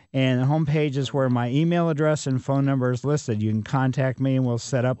 MikeMillerDesigns.com, and the homepage is where my email address and phone number is listed. You can contact me, and we'll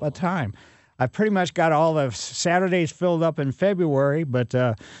set up a time. I've pretty much got all the Saturdays filled up in February, but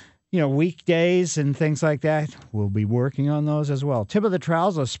weekdays and things like that, we'll be working on those as well. Tip of the Trowel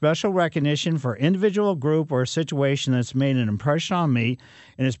is a special recognition for individual, group, or situation that's made an impression on me,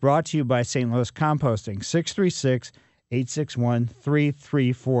 and it's brought to you by St. Louis Composting,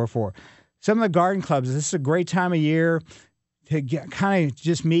 636-861-3344. Some of the garden clubs, this is a great time of year to kind of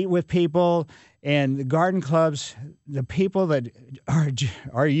just meet with people. And the garden clubs, the people that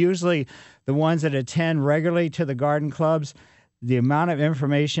are usually the ones that attend regularly to the garden clubs, the amount of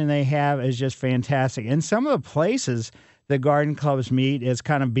information they have is just fantastic. And some of the places the garden clubs meet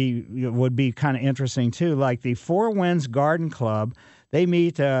would be kind of interesting too. Like the Four Winds Garden Club, they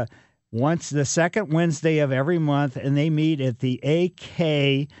meet once the second Wednesday of every month, and they meet at the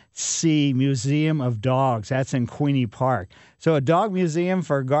AKC Museum of Dogs. That's in Queenie Park. So a dog museum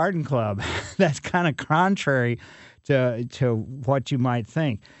for a garden club. That's kind of contrary to what you might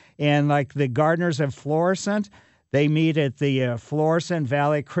think. And like the Gardeners of Florissant, they meet at the Florissant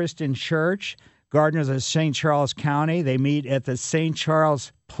Valley Christian Church. Gardeners of St. Charles County, they meet at the St.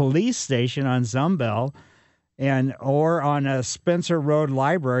 Charles Police Station on Zumbel, or on a Spencer Road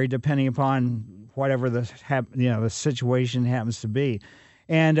Library, depending upon whatever the situation happens to be.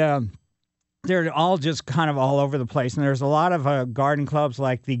 And they're all just kind of all over the place. And there's a lot of garden clubs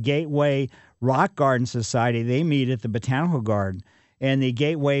like the Gateway Rock Garden Society. They meet at the Botanical Garden. And the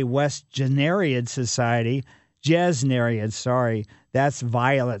Gateway West Gesneriid Society, that's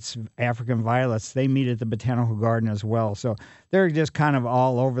violets, African violets. They meet at the Botanical Garden as well. So they're just kind of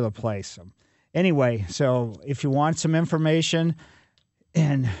all over the place. Anyway, so if you want some information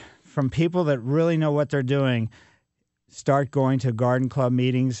and from people that really know what they're doing, start going to garden club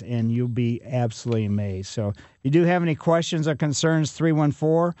meetings and you'll be absolutely amazed. So if you do have any questions or concerns,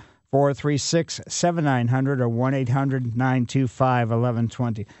 314-436-7900 or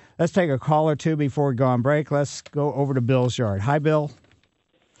 1-800-925-1120. Let's take a call or two before we go on break. Let's go over to Bill's yard. Hi, Bill.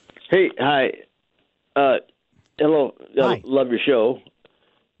 Hey, hi. Hello. Hi. Love your show.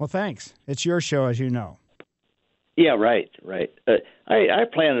 Well, thanks. It's your show, as you know. Yeah, right. I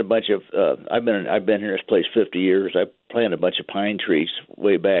planted a bunch of. I've been here this place 50 years. I planted a bunch of pine trees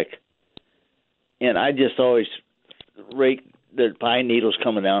way back, and I just always raked the pine needles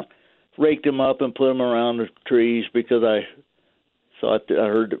coming down, raked them up and put them around the trees because I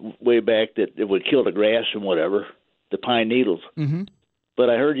heard way back that it would kill the grass and whatever, the pine needles. Mm-hmm.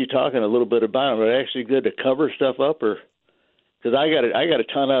 But I heard you talking a little bit about them. Are they actually good to cover stuff up, or because I got a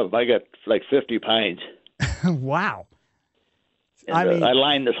ton of them. I got like 50 pines. Wow. And, I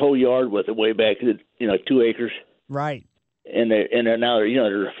lined this whole yard with it way back, 2 acres. Right. And they're now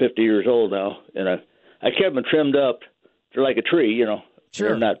they're 50 years old now, and I kept them trimmed up. They're like a tree, Sure.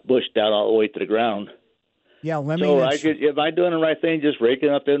 They're not bushed out all the way to the ground. Yeah, am I doing the right thing? Just raking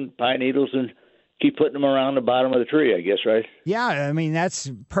up them pine needles and keep putting them around the bottom of the tree, I guess, right? Yeah, I mean,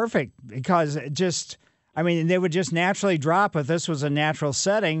 that's perfect because they would just naturally drop if this was a natural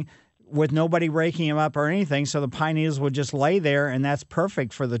setting with nobody raking them up or anything. So the pine needles would just lay there, and that's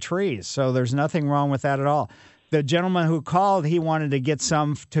perfect for the trees. So there's nothing wrong with that at all. The gentleman who called, he wanted to get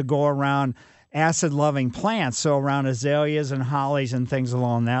some to go around acid-loving plants, so around azaleas and hollies and things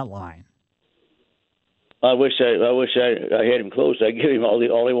along that line. I wish I had him close. I'd give him all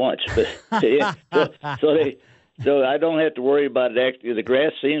he wants. But so I don't have to worry about it. The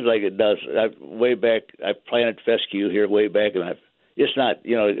grass seems like it does. I planted fescue here way back, and it's not.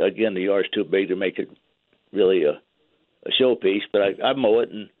 Again, the yard's too big to make it really a showpiece. But I mow it,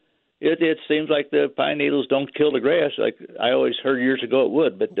 and it seems like the pine needles don't kill the grass. Like I always heard years ago it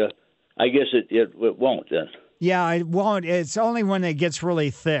would, but I guess it won't then. Yeah, it won't. It's only when it gets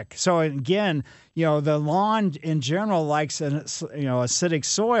really thick. So again, the lawn in general likes acidic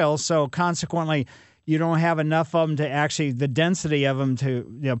soil. So consequently, you don't have enough of them to actually the density of them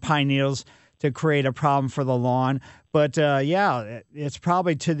to pine needles to create a problem for the lawn. But it's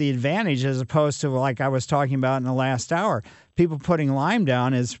probably to the advantage as opposed to like I was talking about in the last hour. People putting lime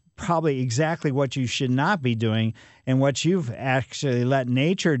down is probably exactly what you should not be doing, and what you've actually let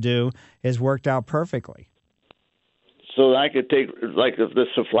nature do has worked out perfectly. So I could take, like if this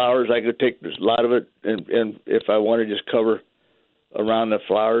is flowers, I could take a lot of it, and if I want to just cover around the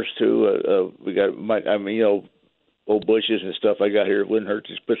flowers too, we got, old bushes and stuff I got here. It wouldn't hurt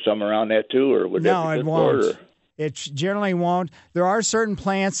to put some around that too, or would that be good? No, it won't. It generally won't. There are certain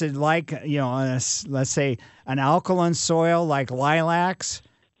plants that like, let's say an alkaline soil like lilacs,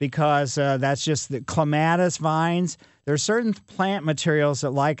 because that's just the clematis vines. There are certain plant materials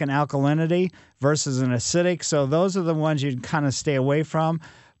that like an alkalinity versus an acidic, so those are the ones you'd kind of stay away from.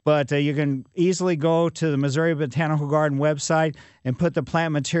 But you can easily go to the Missouri Botanical Garden website and put the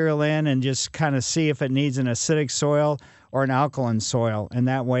plant material in and just kind of see if it needs an acidic soil or an alkaline soil, and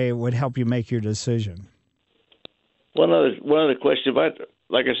that way it would help you make your decision. One other question about,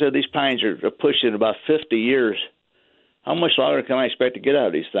 like I said, these pines are pushing about 50 years. How much longer can I expect to get out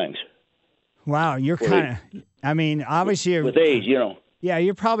of these things? Wow, you're kind of, I mean, obviously with age, Yeah,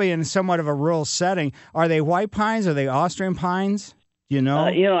 you're probably in somewhat of a rural setting. Are they white pines? Are they Austrian pines? You know?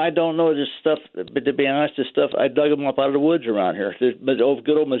 I don't know this stuff, but to be honest, this stuff, I dug them up out of the woods around here. There's a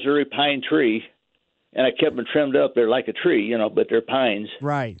good old Missouri pine tree, and I kept them trimmed up. They're like a tree, but they're pines.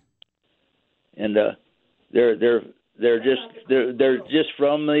 Right. And they're just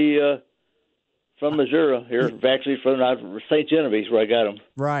from Missouri here, actually from St. Genevieve's where I got them.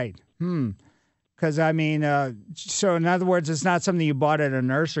 Right. Because, I mean, so in other words, it's not something you bought at a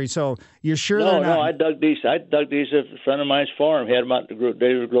nursery. So you're sure they're not... No, I dug these at a friend of mine's farm. Had them out.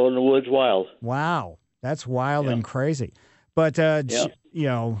 They were growing in the woods wild. Wow. That's wild and crazy. But,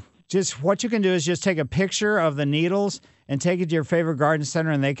 just what you can do is just take a picture of the needles and take it to your favorite garden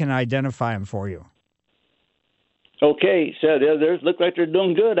center, and they can identify them for you. Okay. So they look like they're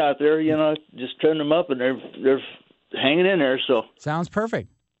doing good out there. Just trim them up, and they're hanging in there. So sounds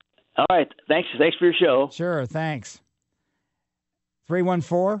perfect. All right. Thanks for your show. Sure. Thanks.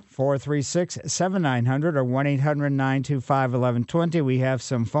 314-436-7900 or 1-800-925-1120. We have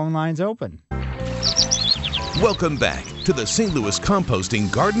some phone lines open. Welcome back to the St. Louis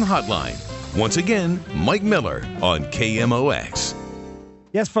Composting Garden Hotline. Once again, Mike Miller on KMOX.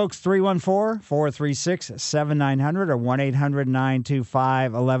 Yes, folks, 314-436-7900 or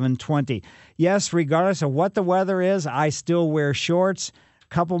 1-800-925-1120. Yes, regardless of what the weather is, I still wear shorts.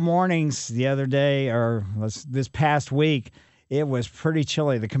 Couple mornings the other day, or this past week, it was pretty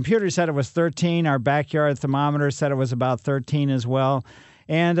chilly. The computer said it was 13. Our backyard thermometer said it was about 13 as well.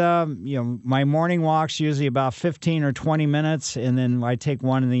 And, my morning walk's usually about 15 or 20 minutes, and then I take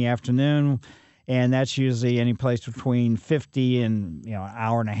one in the afternoon, and that's usually any place between 50 and, an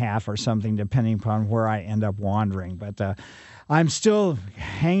hour and a half or something, depending upon where I end up wandering. But I'm still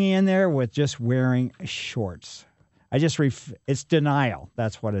hanging in there with just wearing shorts. It's denial.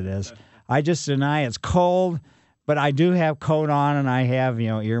 That's what it is. I just deny it's cold, but I do have coat on and I have,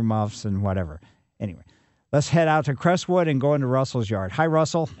 earmuffs and whatever. Anyway, let's head out to Crestwood and go into Russell's yard. Hi,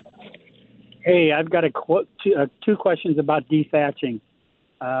 Russell. Hey, I've got two questions about dethatching.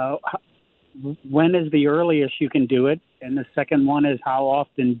 When is the earliest you can do it? And the second one is, how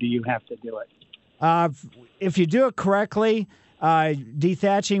often do you have to do it? If you do it correctly,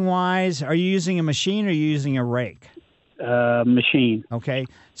 dethatching-wise, are you using a machine or are you using a rake? Machine. Okay.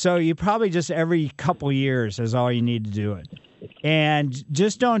 So you probably just every couple years is all you need to do it. And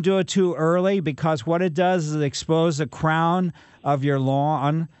just don't do it too early, because what it does is it exposes the crown of your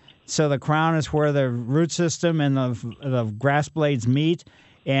lawn. So the crown is where the root system and the grass blades meet.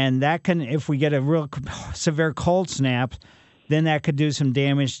 And that can, if we get a real severe cold snap, then that could do some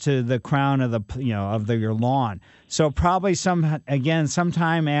damage to the crown of your lawn. So probably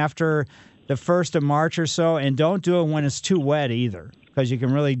sometime after the 1st of March or so, and don't do it when it's too wet either, because you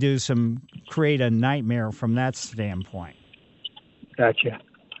can really create a nightmare from that standpoint. Gotcha.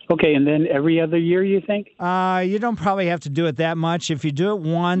 Okay, and then every other year, you think? You don't probably have to do it that much. If you do it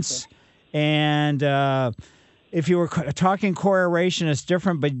once, and if you were talking core aeration, it's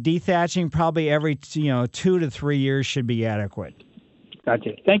different, but dethatching probably every 2 to 3 years should be adequate.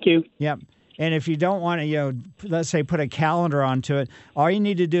 Gotcha. Thank you. Yep. And if you don't want to, let's say put a calendar onto it, all you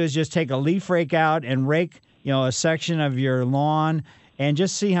need to do is just take a leaf rake out and rake, a section of your lawn and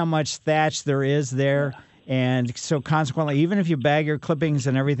just see how much thatch there is there. And so consequently, even if you bag your clippings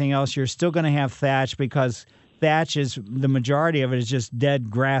and everything else, you're still going to have thatch, because thatch is, the majority of it is just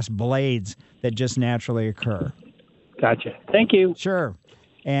dead grass blades that just naturally occur. Gotcha. Thank you. Sure.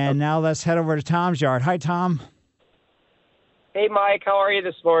 And now let's head over to Tom's yard. Hi, Tom. Hey, Mike. How are you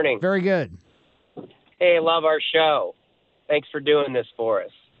this morning? Very good. Hey, love our show. Thanks for doing this for us.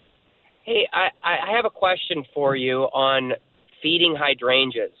 Hey, I have a question for you on feeding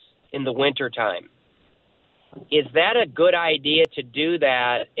hydrangeas in the wintertime. Is that a good idea to do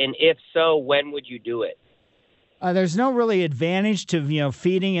that? And if so, when would you do it? There's no really advantage to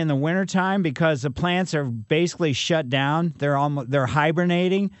feeding in the wintertime, because the plants are basically shut down. They're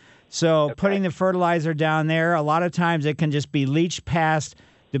hibernating. So putting the fertilizer down there, a lot of times it can just be leached past,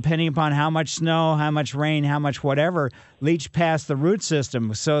 depending upon how much snow, how much rain, how much whatever, leached past the root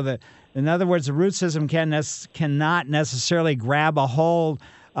system. So that, in other words, the root system cannot necessarily grab a hold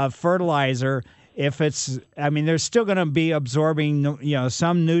of fertilizer. They're still going to be absorbing,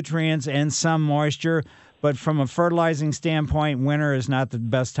 some nutrients and some moisture, But from a fertilizing standpoint, winter is not the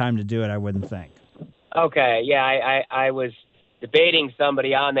best time to do it, I wouldn't think. Okay, yeah, I was debating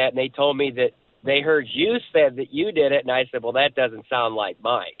somebody on that, and they told me that they heard you said that you did it, and I said, well, that doesn't sound like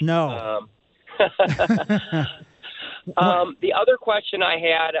Mike. No. The other question I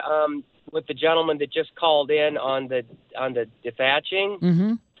had with the gentleman that just called in on the dethatching,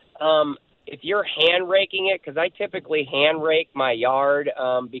 Mm-hmm. If you're hand raking it, because I typically hand rake my yard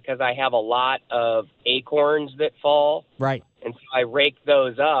because I have a lot of acorns that fall. Right. And so I rake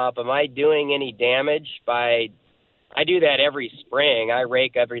those up. Am I doing any damage by? I do that every spring. I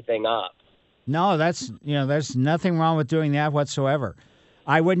rake everything up. No, there's nothing wrong with doing that whatsoever.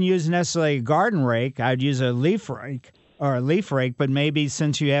 I wouldn't use necessarily a garden rake. I'd use a leaf rake, but maybe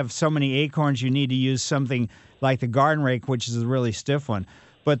since you have so many acorns, you need to use something like the garden rake, which is a really stiff one.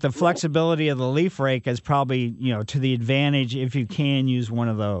 But the flexibility of the leaf rake is probably, to the advantage if you can use one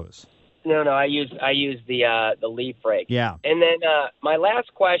of those. No, I use the leaf rake. Yeah. And then my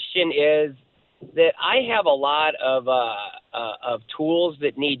last question is that I have a lot of tools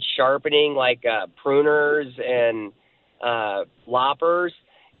that need sharpening, like pruners and loppers.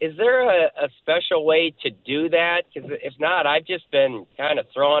 Is there a special way to do that? Because if not, I've just been kind of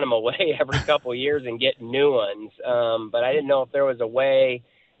throwing them away every couple of years and getting new ones. But I didn't know if there was a way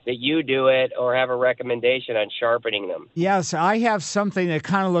that you do it or have a recommendation on sharpening them. Yes, I have something that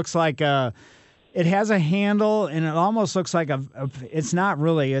kind of looks like it has a handle, and it almost looks like it's not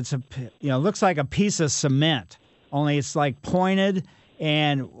really, it looks like a piece of cement, only it's like pointed.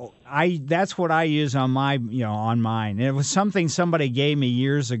 And that's what I use on on mine. It was something somebody gave me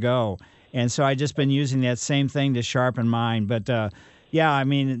years ago, and so I just been using that same thing to sharpen mine. But the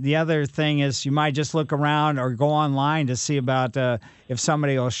other thing is you might just look around or go online to see about if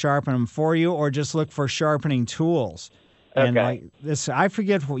somebody will sharpen them for you, or just look for sharpening tools. Okay. And like this, I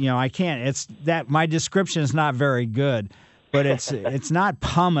forget. I can't. It's that my description is not very good, but it's not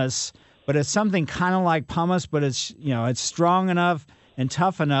pumice, but it's something kind of like pumice, but it's strong enough and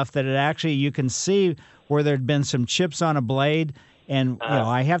tough enough that it actually, you can see where there'd been some chips on a blade, and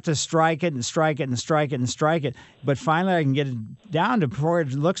I have to strike it and strike it and strike it and strike it, but finally I can get it down to where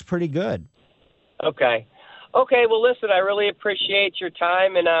it looks pretty good. Okay, well, listen, I really appreciate your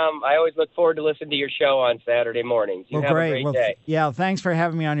time, and I always look forward to listening to your show on Saturday mornings. You have a great day. Yeah, thanks for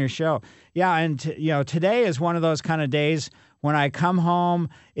having me on your show. Yeah, and today is one of those kind of days when I come home,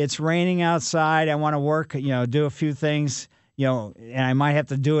 it's raining outside, I want to work, do a few things, and I might have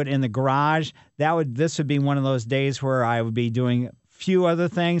to do it in the garage. This would be one of those days where I would be doing a few other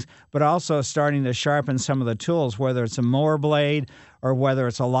things, but also starting to sharpen some of the tools, whether it's a mower blade or whether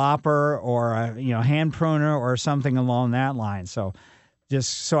it's a lopper or a hand pruner or something along that line. So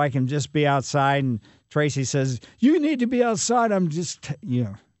just so I can just be outside. And Tracy says, you need to be outside. I'm just,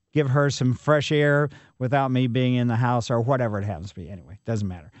 give her some fresh air without me being in the house or whatever it happens to be. Anyway, doesn't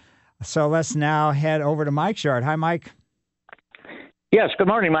matter. So let's now head over to Mike's yard. Hi, Mike. Yes, good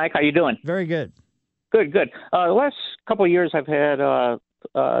morning, Mike. How you doing? Very good. Good. The last couple of years I've had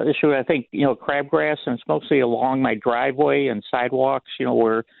issue, I think, crabgrass, and it's mostly along my driveway and sidewalks,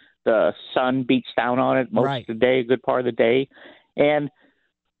 where the sun beats down on it most of the day, a good part of the day. And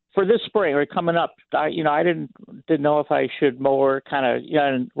for this spring or coming up, I didn't know if I should mow kind of,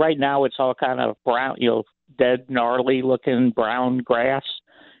 and right now it's all kind of brown, dead, gnarly looking brown grass.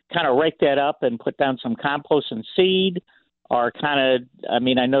 Kind of rake that up and put down some compost and seed. Or kind of, I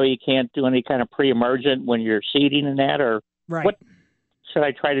know you can't do any kind of pre-emergent when you're seeding and that, or what should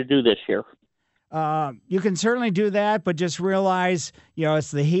I try to do this year? You can certainly do that, but just realize,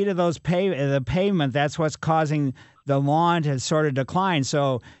 it's the heat of the pavement. That's what's causing the lawn to sort of decline.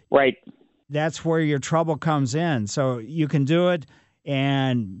 So that's where your trouble comes in. So you can do it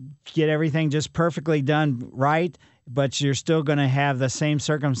and get everything just perfectly done right, but you're still going to have the same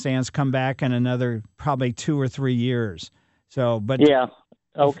circumstance come back in another probably 2 or 3 years. So, but yeah,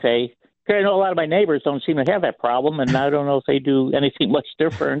 okay. I know a lot of my neighbors don't seem to have that problem, and I don't know if they do anything much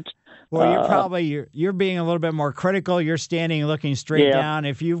different. Well, you're being a little bit more critical. You're standing and looking straight down.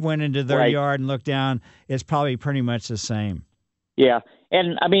 If you went into their yard and looked down, it's probably pretty much the same. Yeah,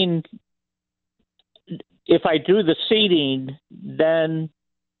 and if I do the seeding, then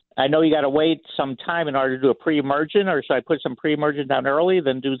I know you got to wait some time in order to do a pre-emergent, or should I put some pre-emergent down early,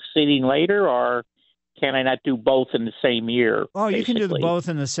 then do the seeding later, or can I not do both in the same year? Oh, you can do both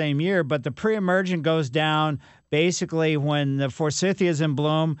in the same year, but the pre-emergent goes down basically when the forsythia is in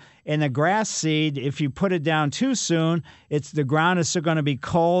bloom. And the grass seed, if you put it down too soon, the ground is still going to be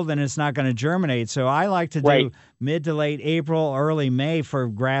cold and it's not going to germinate. So I like to do mid to late April, early May for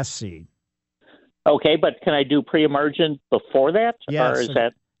grass seed. Okay, but can I do pre-emergent before that? Yes. Or is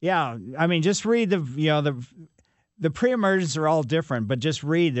that... Yeah, I mean, just read the pre-emergence are all different, but just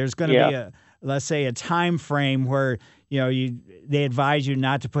read. There's going to be let's say a time frame where they advise you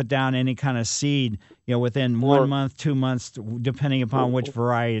not to put down any kind of seed, within 1 month, 2 months, depending upon which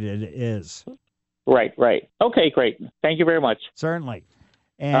variety it is. Right. Okay, great. Thank you very much. Certainly.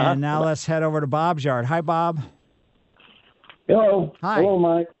 And now let's head over to Bob's yard. Hi, Bob. Hello. Hi. Hello,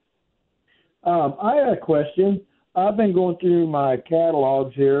 Mike. I had a question. I've been going through my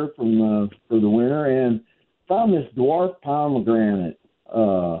catalogs here for the winter and found this dwarf pomegranate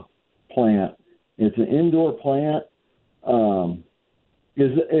plant. It's an indoor plant. What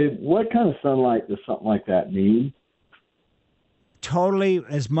kind of sunlight does something like that need? Totally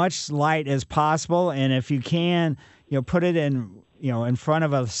as much light as possible, and if you can, put it in front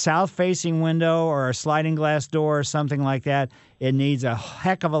of a south-facing window or a sliding glass door or something like that. It needs a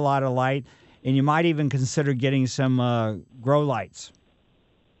heck of a lot of light, and you might even consider getting some grow lights.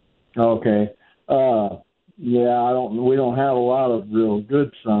 Okay. We don't have a lot of real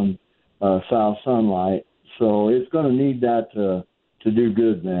good south sunlight, so it's going to need that to do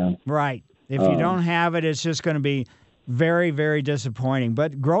good, man. Right. If you don't have it, it's just going to be very, very disappointing.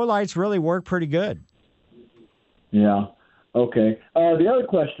 But grow lights really work pretty good. Yeah. Okay. The other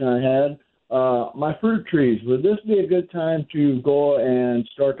question I had, my fruit trees, would this be a good time to go and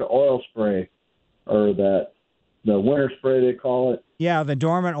start the oil spray, or the winter spray they call it? Yeah, the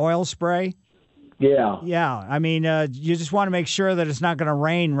dormant oil spray. Yeah. Yeah. I mean, you just want to make sure that it's not going to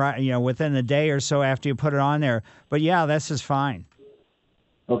rain within a day or so after you put it on there. But yeah, this is fine.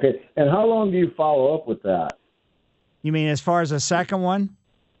 Okay. And how long do you follow up with that? You mean as far as the second one?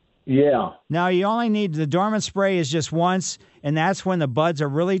 Yeah. Now, you only need the dormant spray is just once, and that's when the buds are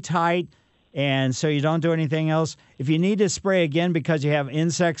really tight, and so you don't do anything else. If you need to spray again because you have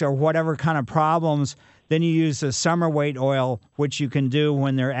insects or whatever kind of problems, then you use the summer weight oil, which you can do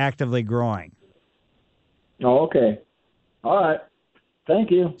when they're actively growing. Oh, okay. All right. Thank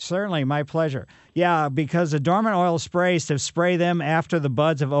you. Certainly, my pleasure. Yeah, because the dormant oil sprays, to spray them after the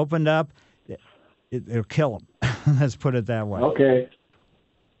buds have opened up, it'll kill them. Let's put it that way. Okay.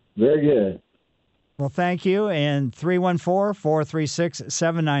 Very good. Well, thank you. And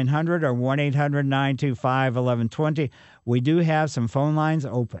 314-436-7900 or 1-800-925-1120. We do have some phone lines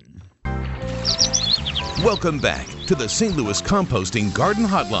open. Welcome back to the St. Louis Composting Garden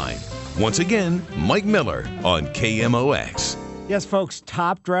Hotline. Once again, Mike Miller on KMOX. Yes, folks,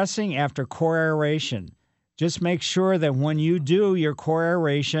 top dressing after core aeration. Just make sure that when you do your core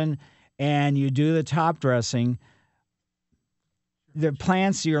aeration and you do the top dressing, the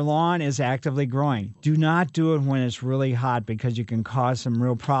plants, your lawn is actively growing. Do not do it when it's really hot because you can cause some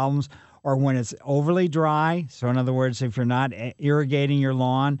real problems, or when it's overly dry. So in other words, if you're not irrigating your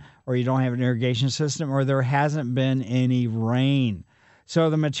lawn, or you don't have an irrigation system, or there hasn't been any rain. So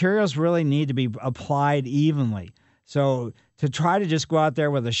the materials really need to be applied evenly. So to try to just go out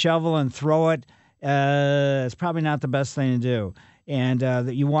there with a shovel and throw it, it's probably not the best thing to do. And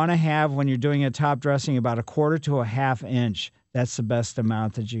that you want to have, when you're doing a top dressing, about 1/4 to 1/2 inch. That's the best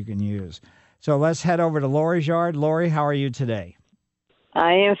amount that you can use. So let's head over to Lori's yard. Lori, how are you today?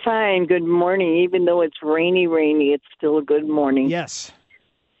 I am fine. Good morning. Even though it's rainy, it's still a good morning. Yes.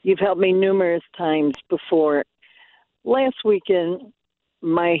 You've helped me numerous times before. Last weekend,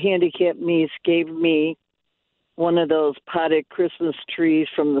 my handicapped niece gave me one of those potted Christmas trees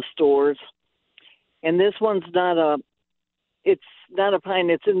from the stores. And this one's not a pine.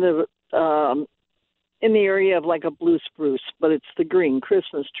 It's in the area of like a blue spruce, but it's the green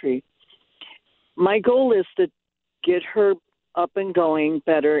Christmas tree. My goal is to get her up and going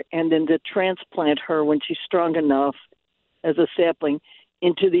better, and then to transplant her when she's strong enough as a sapling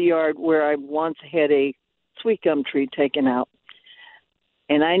into the yard where I once had a sweet gum tree taken out.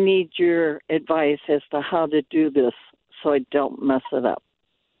 And I need your advice as to how to do this so I don't mess it up.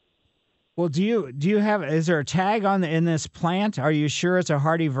 Well, is there a tag in this plant? Are you sure it's a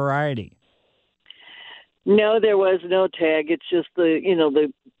hardy variety? No, there was no tag. It's just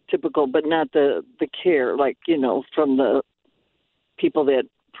the typical, but not the care, from the people that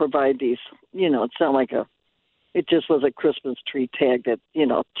provide these. It's not like it just was a Christmas tree tag that,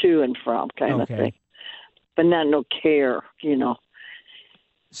 to and from kind of thing. But not no care,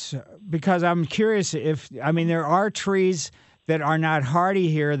 So, because I'm curious there are trees that are not hardy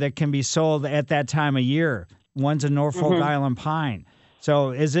here that can be sold at that time of year. One's a Norfolk Island pine. So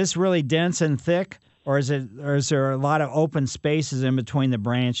is this really dense and thick, or is there a lot of open spaces in between the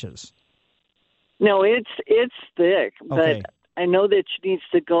branches? No, it's thick, Okay. but I know that she needs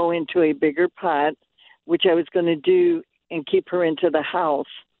to go into a bigger pot, which I was going to do, and keep her into the house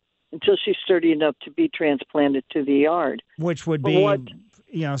until she's sturdy enough to be transplanted to the yard. Which would be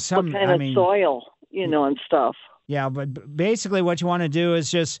what kind of soil, and stuff. Yeah, but basically what you want to do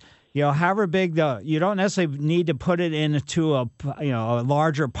is just, however big you don't necessarily need to put it into a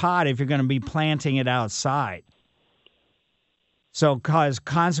larger pot if you're going to be planting it outside. So,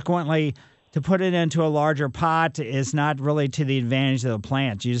 consequently, to put it into a larger pot is not really to the advantage of the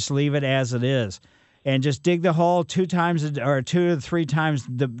plant. You just leave it as it is. And just dig the hole 2 to 3 times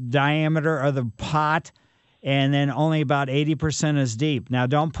the diameter of the pot, and then only about 80% is deep. Now,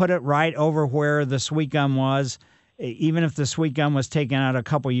 don't put it right over where the sweet gum was, even if the sweet gum was taken out a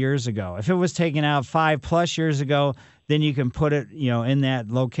couple years ago. If it was taken out 5+ years ago, then you can put it, in that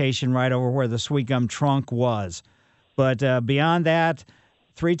location right over where the sweet gum trunk was. But beyond that,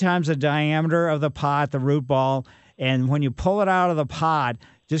 3 times the diameter of the pot, the root ball, and when you pull it out of the pot,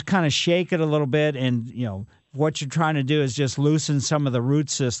 just kind of shake it a little bit, and what you're trying to do is just loosen some of the root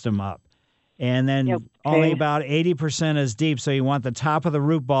system up. And then only about 80% is deep, so you want the top of the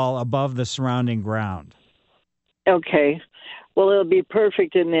root ball above the surrounding ground. Okay. Well, it'll be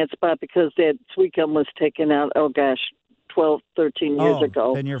perfect in that spot because that sweet gum was taken out, 12, 13 years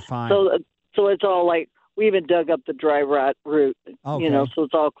ago. Then you're fine. So it's all like, we even dug up the dry rot root, so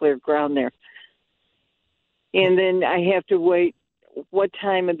it's all clear ground there. And then I have to wait what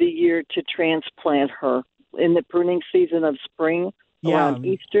time of the year to transplant her? In the pruning season of spring, around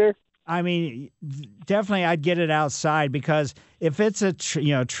Easter? I mean, definitely I'd get it outside, because if it's a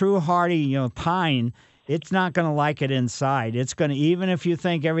true hardy pine, it's not going to like it inside. It's going to, even if you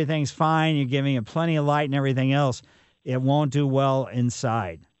think everything's fine, you're giving it plenty of light and everything else, it won't do well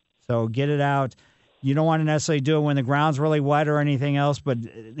inside. So get it out. You don't want to necessarily do it when the ground's really wet or anything else, but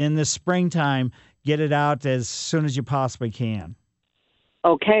in the springtime, get it out as soon as you possibly can.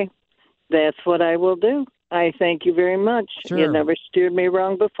 Okay, that's what I will do. I thank you very much. Sure. You never steered me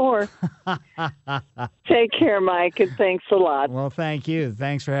wrong before. Take care, Mike, and thanks a lot. Well, thank you.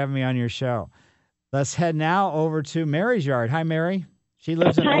 Thanks for having me on your show. Let's head now over to Mary's yard. Hi, Mary. She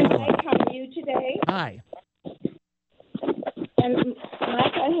lives in Hi, Omaha. Mike. How are you today? Hi. And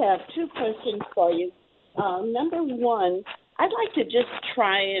Mike, I have 2 questions for you. Number one, I'd like to just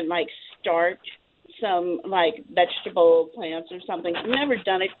try and start some vegetable plants or something. I've never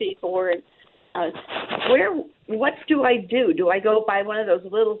done it before. What do I do? Do I go buy one of those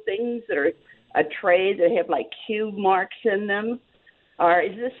little things that are a tray that have cube marks in them? Or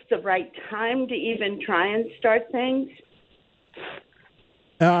is this the right time to even try and start things?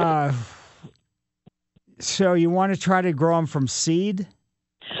 So you want to try to grow them from seed?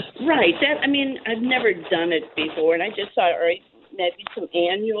 Right. I've never done it before, and I just thought, all right, maybe some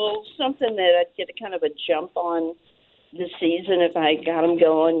annuals, something that I'd get a kind of a jump on the season if I got them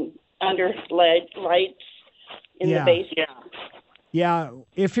going under lights in the basement. Yeah,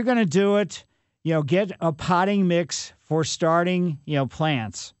 if you're going to do it, get a potting mix for starting,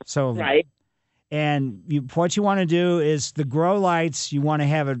 plants. So right. And what you want to do is the grow lights, you want to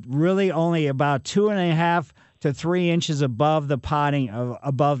have it really only about 2.5 to 3 inches above the potting,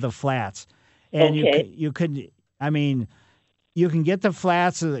 above the flats. And you can get the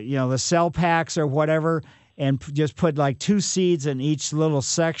flats, the cell packs or whatever, and just put 2 seeds in each little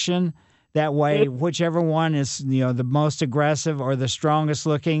section. That way, whichever one is the most aggressive or the strongest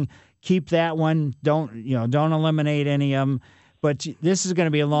looking, keep that one. Don't eliminate any of them. But this is going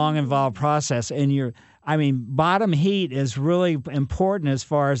to be a long, involved process, and bottom heat is really important as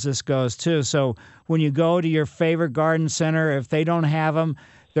far as this goes too. So when you go to your favorite garden center, if they don't have them,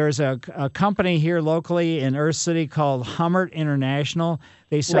 there's a company here locally in Earth City called Hummert International.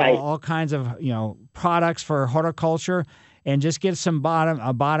 They sell all kinds of products for horticulture, and just get a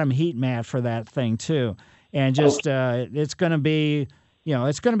bottom heat mat for that thing too. And just it's going to be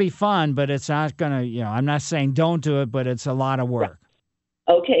it's going to be fun, but it's not going to I'm not saying don't do it, but it's a lot of work.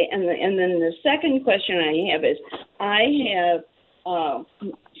 Okay, and then the second question I have is, I have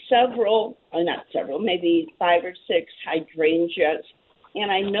maybe 5 or 6 hydrangeas,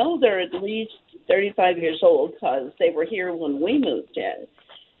 and I know they're at least 35 years old because they were here when we moved in.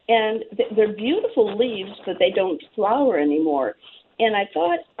 And they're beautiful leaves, but they don't flower anymore. And I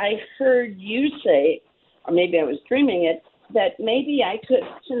thought I heard you say, or maybe I was dreaming it, that maybe I could,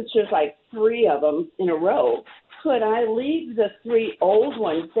 since there's 3 of them in a row, could I leave the 3 old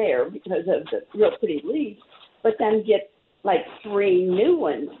ones there because of the real pretty leaves, but then get 3 new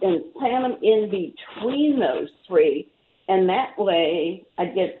ones and plant them in between those 3, and that way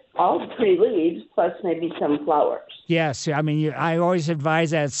I'd get all the pretty leaves plus maybe some flowers. Yes, I always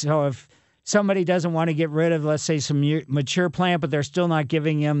advise that. So if somebody doesn't want to get rid of, let's say, some mature plant, but they're still not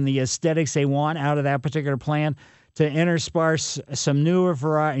giving them the aesthetics they want out of that particular plant, to intersperse some newer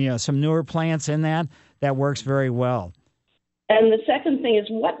variety, some newer plants in that works very well. And the second thing is,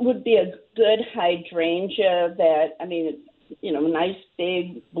 what would be a good hydrangea that, I mean, nice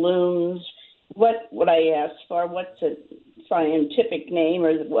big blooms? What would I ask for? What's a scientific name,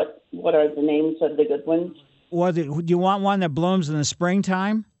 or what are the names of the good ones? Well, do you want one that blooms in the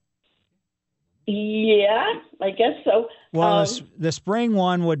springtime? Yeah, I guess so. Well, the spring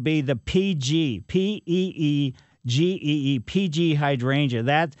one would be the PG, PEEGEE, PG hydrangea.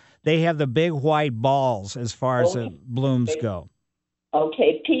 That they have the big white balls as far as the blooms go.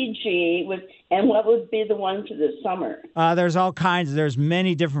 Okay, PG. And what would be the one for the summer? There's all kinds. There's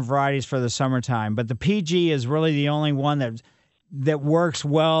many different varieties for the summertime, but the PG is really the only one that works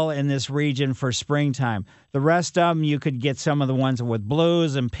well in this region for springtime. The rest of them, you could get some of the ones with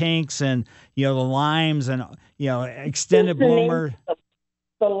blues and pinks and, the limes and, extended bloomer.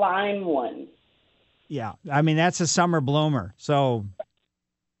 The lime one. Yeah. I mean, that's a summer bloomer. So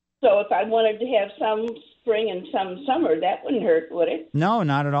if I wanted to have some spring and some summer, that wouldn't hurt, would it? No,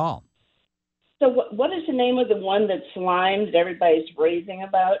 not at all. So what is the name of the one that's lime that everybody's raving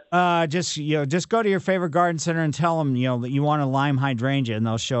about? Just go to your favorite garden center and tell them, that you want a lime hydrangea, and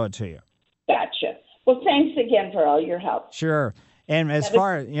they'll show it to you. Gotcha. Well, thanks again for all your help. Sure. And as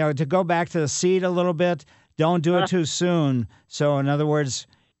far, to go back to the seed a little bit, don't do it too soon. So in other words,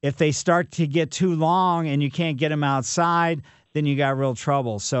 if they start to get too long and you can't get them outside, then you got real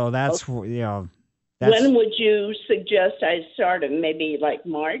trouble. So that's, when would you suggest I start them? Maybe like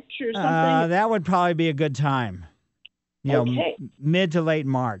March or something? That would probably be a good time. Okay. Mid to late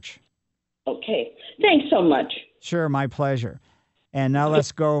March. Okay. Thanks so much. Sure, my pleasure. And now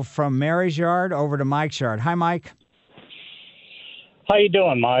let's go from Mary's yard over to Mike's yard. Hi, Mike. How you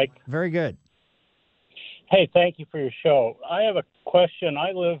doing, Mike? Very good. Hey, thank you for your show. I have a question.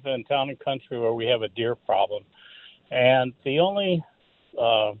 I live in town and country where we have a deer problem, and the only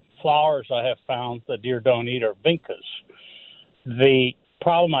flowers I have found the deer don't eat are vincas. The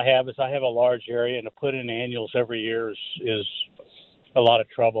problem I have is I have a large area, and to put in annuals every year is a lot of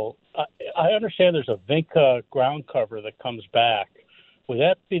trouble. I understand there's a vinca ground cover that comes back. Would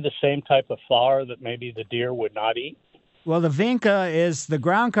that be the same type of flower that maybe the deer would not eat? Well, the vinca is the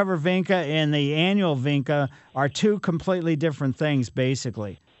ground cover vinca and the annual vinca are two completely different things,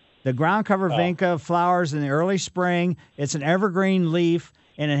 basically. The ground cover vinca flowers in the early spring. It's an evergreen leaf,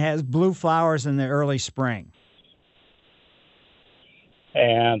 and it has blue flowers in the early spring.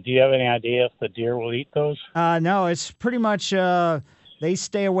 And do you have any idea if the deer will eat those? No, it's pretty much they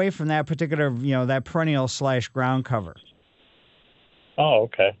stay away from that particular, that perennial / ground cover. Oh,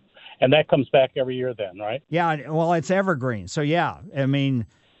 okay. And that comes back every year then, right? Yeah, well, it's evergreen. So, yeah, I mean,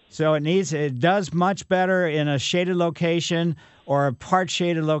 so it does much better in a shaded location or a part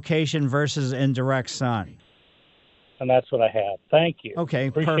shaded location versus in direct sun. And that's what I have. Thank you. Okay,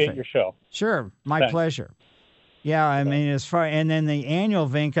 Appreciate perfect. your show. Sure, my Thanks. pleasure. Yeah, I mean, and then the annual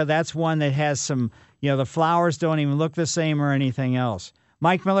vinca, that's one that has some, the flowers don't even look the same or anything else.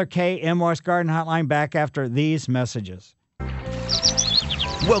 Mike Miller, KMOX Garden Hotline, back after these messages.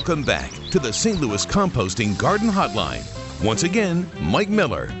 Welcome back to the St. Louis Composting Garden Hotline. Once again, Mike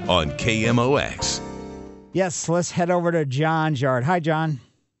Miller on KMOX. Yes, let's head over to John's yard. Hi, John.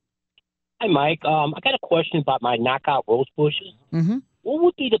 Hi, Mike. I got a question about my knockout rose bushes. Mm-hmm. What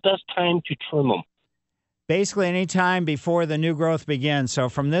would be the best time to trim them? Basically, any time before the new growth begins. So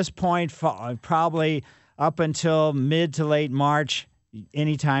from this point, probably up until mid to late March,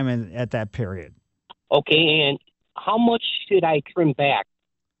 any time at that period. Okay, and how much should I trim back?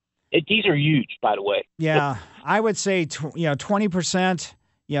 These are huge, by the way. Yeah, I would say 20%.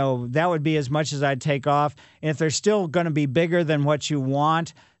 That would be as much as I'd take off. And if they're still going to be bigger than what you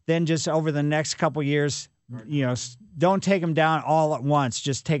want, then just over the next couple years, don't take them down all at once.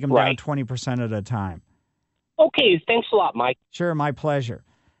 Just take them down 20% at a time. Okay, thanks a lot, Mike. Sure, my pleasure.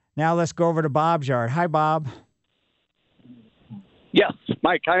 Now let's go over to Bob's yard. Hi, Bob. Yes,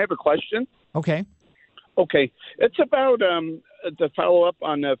 Mike, I have a question. Okay. Okay, it's about to follow up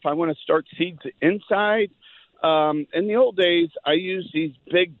on if I want to start seeds inside. In the old days, I used these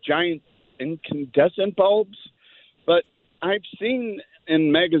big, giant incandescent bulbs, but I've seen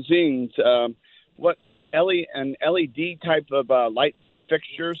in magazines what an LED type of light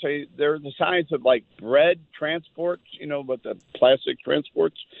fixtures. They're the size of like bread transports, with the plastic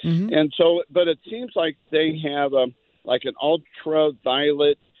transports. Mm-hmm. And so, but it seems like they have like an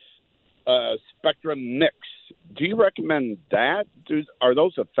ultraviolet spectrum mix. Do you recommend that? Are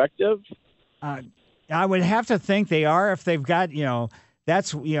those effective? I would have to think they are if they've got,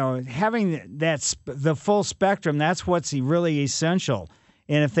 that's, having the full spectrum, that's what's really essential.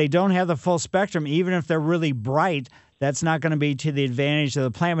 And if they don't have the full spectrum, even if they're really bright, that's not going to be to the advantage of the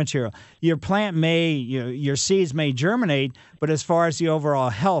plant material. Your plant your seeds may germinate, but as far as the overall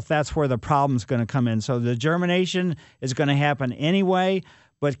health, that's where the problem's going to come in. So the germination is going to happen anyway,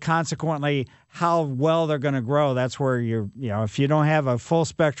 but consequently, how well they're going to grow, that's where if you don't have a full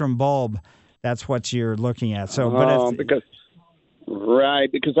spectrum bulb, that's what you're looking at. So, because I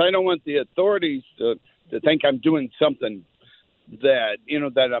don't want the authorities to think I'm doing something that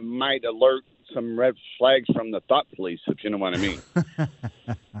I might alert some red flags from the thought police, if you know what I mean.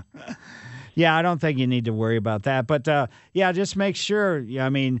 Yeah, I don't think you need to worry about that. But just make sure.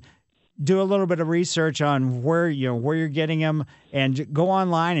 Do a little bit of research on where you're getting them, and go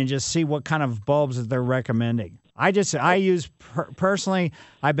online and just see what kind of bulbs that they're recommending. I use personally.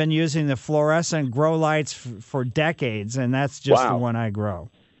 I've been using the fluorescent grow lights for decades, and that's just the one I grow.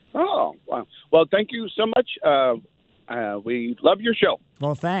 Oh, wow. Well, thank you so much. We love your show.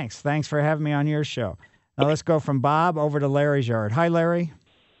 Well, thanks. Thanks for having me on your show. Now let's go from Bob over to Larry's yard. Hi, Larry.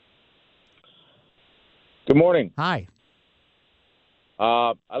 Good morning. Hi.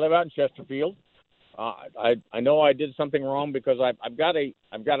 I live out in Chesterfield. I know I did something wrong because I've got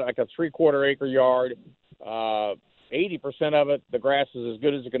like a 3/4 acre yard. 80% of it, the grass is as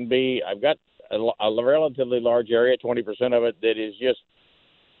good as it can be. I've got a relatively large area, 20% of it, that is just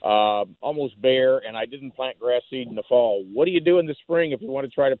almost bare, and I didn't plant grass seed in the fall. What do you do in the spring if you want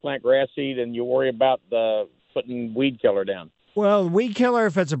to try to plant grass seed and you worry about putting weed killer down? Well, weed killer,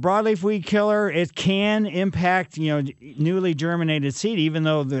 if it's a broadleaf weed killer, it can impact, newly germinated seed. Even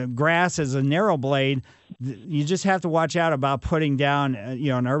though the grass is a narrow blade, you just have to watch out about putting down, an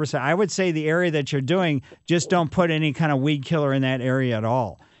herbicide. I would say the area that you're doing, just don't put any kind of weed killer in that area at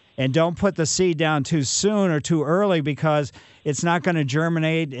all. And don't put the seed down too soon or too early, because it's not going to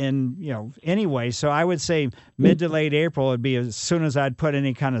germinate anyway. So I would say mid to late April would be as soon as I'd put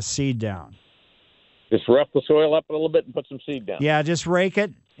any kind of seed down. Just rough the soil up a little bit and put some seed down. Yeah, just rake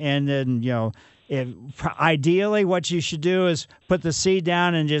it, and then, ideally what you should do is put the seed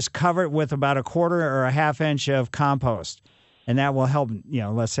down and just cover it with about 1/4 or 1/2 inch of compost. And that will help,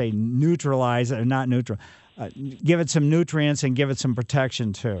 let's say neutralize it, or not neutral. Give it some nutrients and give it some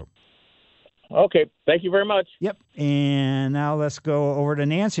protection too. Okay, thank you very much. Yep, and now let's go over to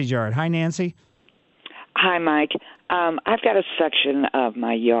Nancy's yard. Hi, Nancy. Hi, Mike. I've got a section of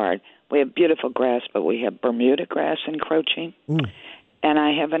my yard. We have beautiful grass, but we have Bermuda grass encroaching. Ooh. And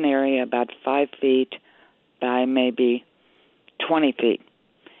I have an area about 5 feet by maybe 20 feet.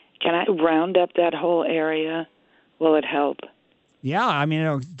 Can I round up that whole area? Will it help? Yeah,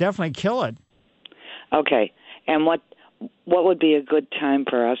 it'll definitely kill it. Okay. And what would be a good time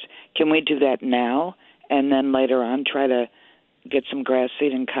for us? Can we do that now and then later on try to get some grass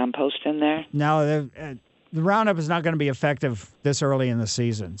seed and compost in there? No, the Roundup is not going to be effective this early in the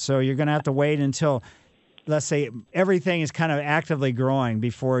season. So you're going to have to wait until, let's say, everything is kind of actively growing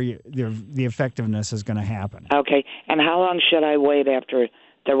before the effectiveness is going to happen. Okay. And how long should I wait after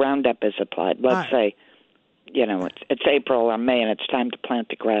the Roundup is applied? Let's say, it's April or May and it's time to plant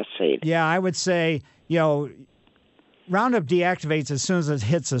the grass seed. Yeah, I would say, Roundup deactivates as soon as it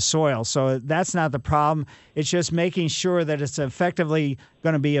hits the soil, so that's not the problem. It's just making sure that it's effectively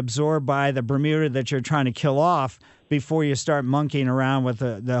going to be absorbed by the Bermuda that you're trying to kill off before you start monkeying around with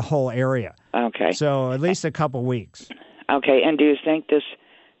the whole area. Okay. So at least a couple weeks. Okay, and do you think this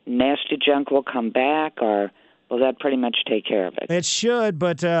nasty junk will come back, or will that pretty much take care of it? It should,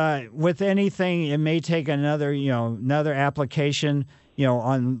 but with anything, it may take another application,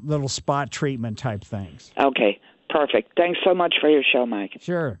 on little spot treatment type things. Okay. Perfect. Thanks so much for your show, Mike.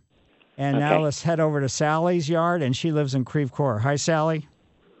 Sure. And now let's head over to Sally's yard, and she lives in Creve Coeur. Hi, Sally.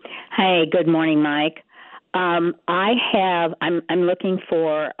 Hey, good morning, Mike. I'm looking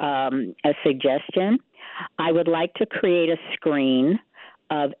for a suggestion. I would like to create a screen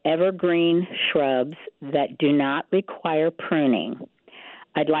of evergreen shrubs that do not require pruning.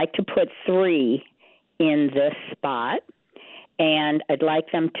 I'd like to put 3 in this spot, and I'd like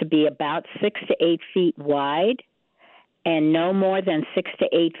them to be about 6 to 8 feet wide and no more than 6 to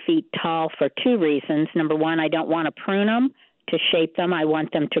 8 feet tall for 2 reasons. Number one, I don't want to prune them to shape them. I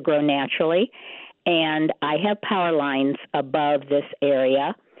want them to grow naturally. And I have power lines above this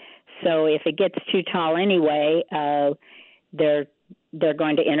area. So if it gets too tall anyway, they're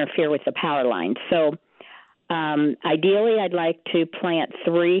going to interfere with the power line. So ideally, I'd like to plant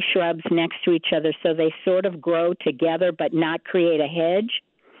 3 shrubs next to each other so they sort of grow together but not create a hedge.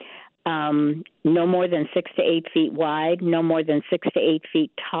 No more than 6 to 8 feet wide, no more than 6 to 8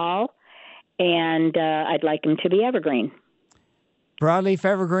 feet tall, and I'd like them to be evergreen. Broadleaf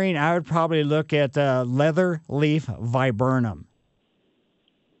evergreen, I would probably look at leather leaf viburnum.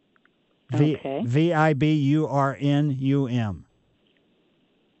 Okay. Viburn.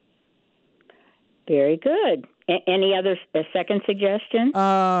 Very good. Any other second suggestion?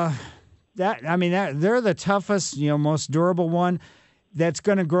 They're the toughest, most durable one. That's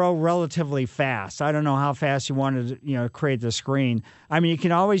going to grow relatively fast. I don't know how fast you want to, create the screen. I mean, you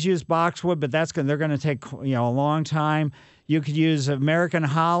can always use boxwood, but they're going to take, a long time. You could use American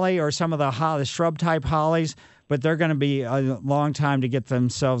holly or some of the shrub type hollies, but they're going to be a long time to get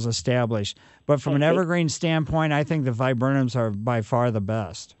themselves established. But from an evergreen standpoint, I think the viburnums are by far the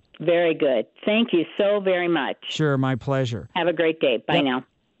best. Very good. Thank you so very much. Sure, my pleasure. Have a great day. Bye now.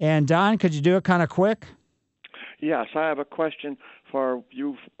 And Don, could you do it kind of quick? Yes, I have a question for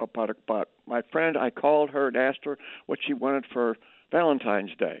you about my friend. I called her and asked her what she wanted for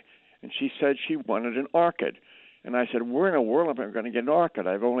Valentine's Day, and she said she wanted an orchid. And I said, where in the world am I going to get an orchid?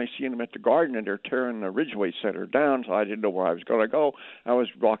 I've only seen them at the garden, and they're tearing the Ridgeway Center down, so I didn't know where I was going to go. I was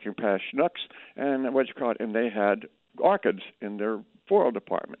walking past Schnucks, and and they had orchids in their floral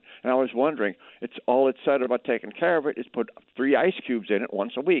department. And I was wondering, it said about taking care of it is put 3 ice cubes in it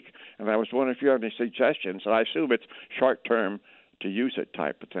once a week. And I was wondering if you have any suggestions. And I assume it's short-term to use it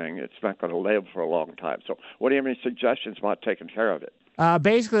type of thing. It's not going to live for a long time. So what do you have any suggestions about taking care of it?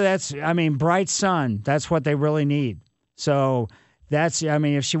 Basically, bright sun. That's what they really need. So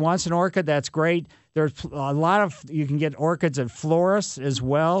if she wants an orchid, that's great. There's a lot you can get orchids at florists as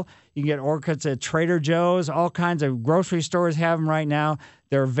well. You can get orchids at Trader Joe's. All kinds of grocery stores have them right now.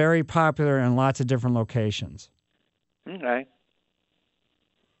 They're very popular in lots of different locations. Okay.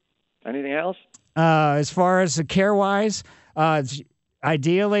 Anything else? As far as the care-wise,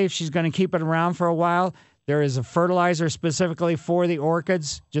 ideally, if she's going to keep it around for a while, there is a fertilizer specifically for the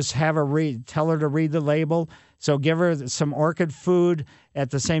orchids. Just have her tell her to read the label. So give her some orchid food at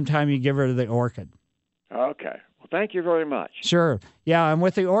the same time you give her the orchid. Okay. Well, thank you very much. Sure. Yeah, and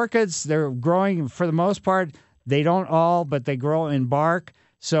with the orchids, they're growing, for the most part, they don't all, but they grow in bark.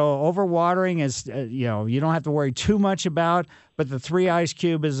 So overwatering is, you don't have to worry too much about, but the 3 ice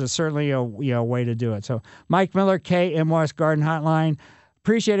cube is certainly a way to do it. So Mike Miller, KMOX Garden Hotline.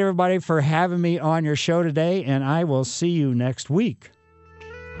 Appreciate everybody for having me on your show today, and I will see you next week.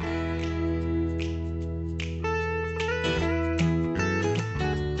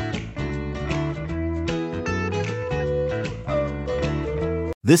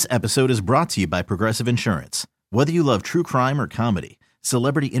 This episode is brought to you by Progressive Insurance. Whether you love true crime or comedy,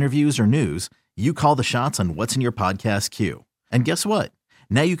 celebrity interviews or news, you call the shots on what's in your podcast queue. And guess what?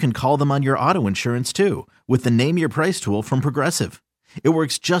 Now you can call them on your auto insurance too with the Name Your Price tool from Progressive. It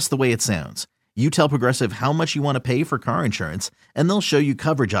works just the way it sounds. You tell Progressive how much you want to pay for car insurance, and they'll show you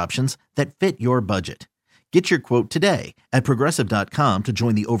coverage options that fit your budget. Get your quote today at Progressive.com to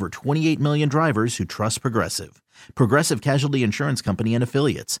join the over 28 million drivers who trust Progressive. Progressive Casualty Insurance Company and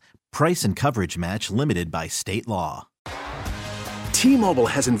Affiliates. Price and coverage match limited by state law. T-Mobile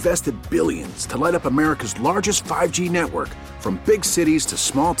has invested billions to light up America's largest 5G network, from big cities to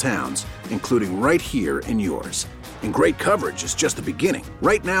small towns, including right here in yours. And great coverage is just the beginning.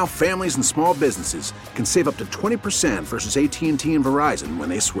 Right now, families and small businesses can save up to 20% versus AT&T and Verizon when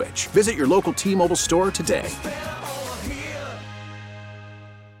they switch. Visit your local T-Mobile store today.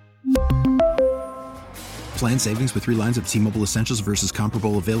 Plan savings with 3 lines of T-Mobile Essentials versus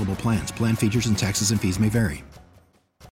comparable available plans. Plan features and taxes and fees may vary.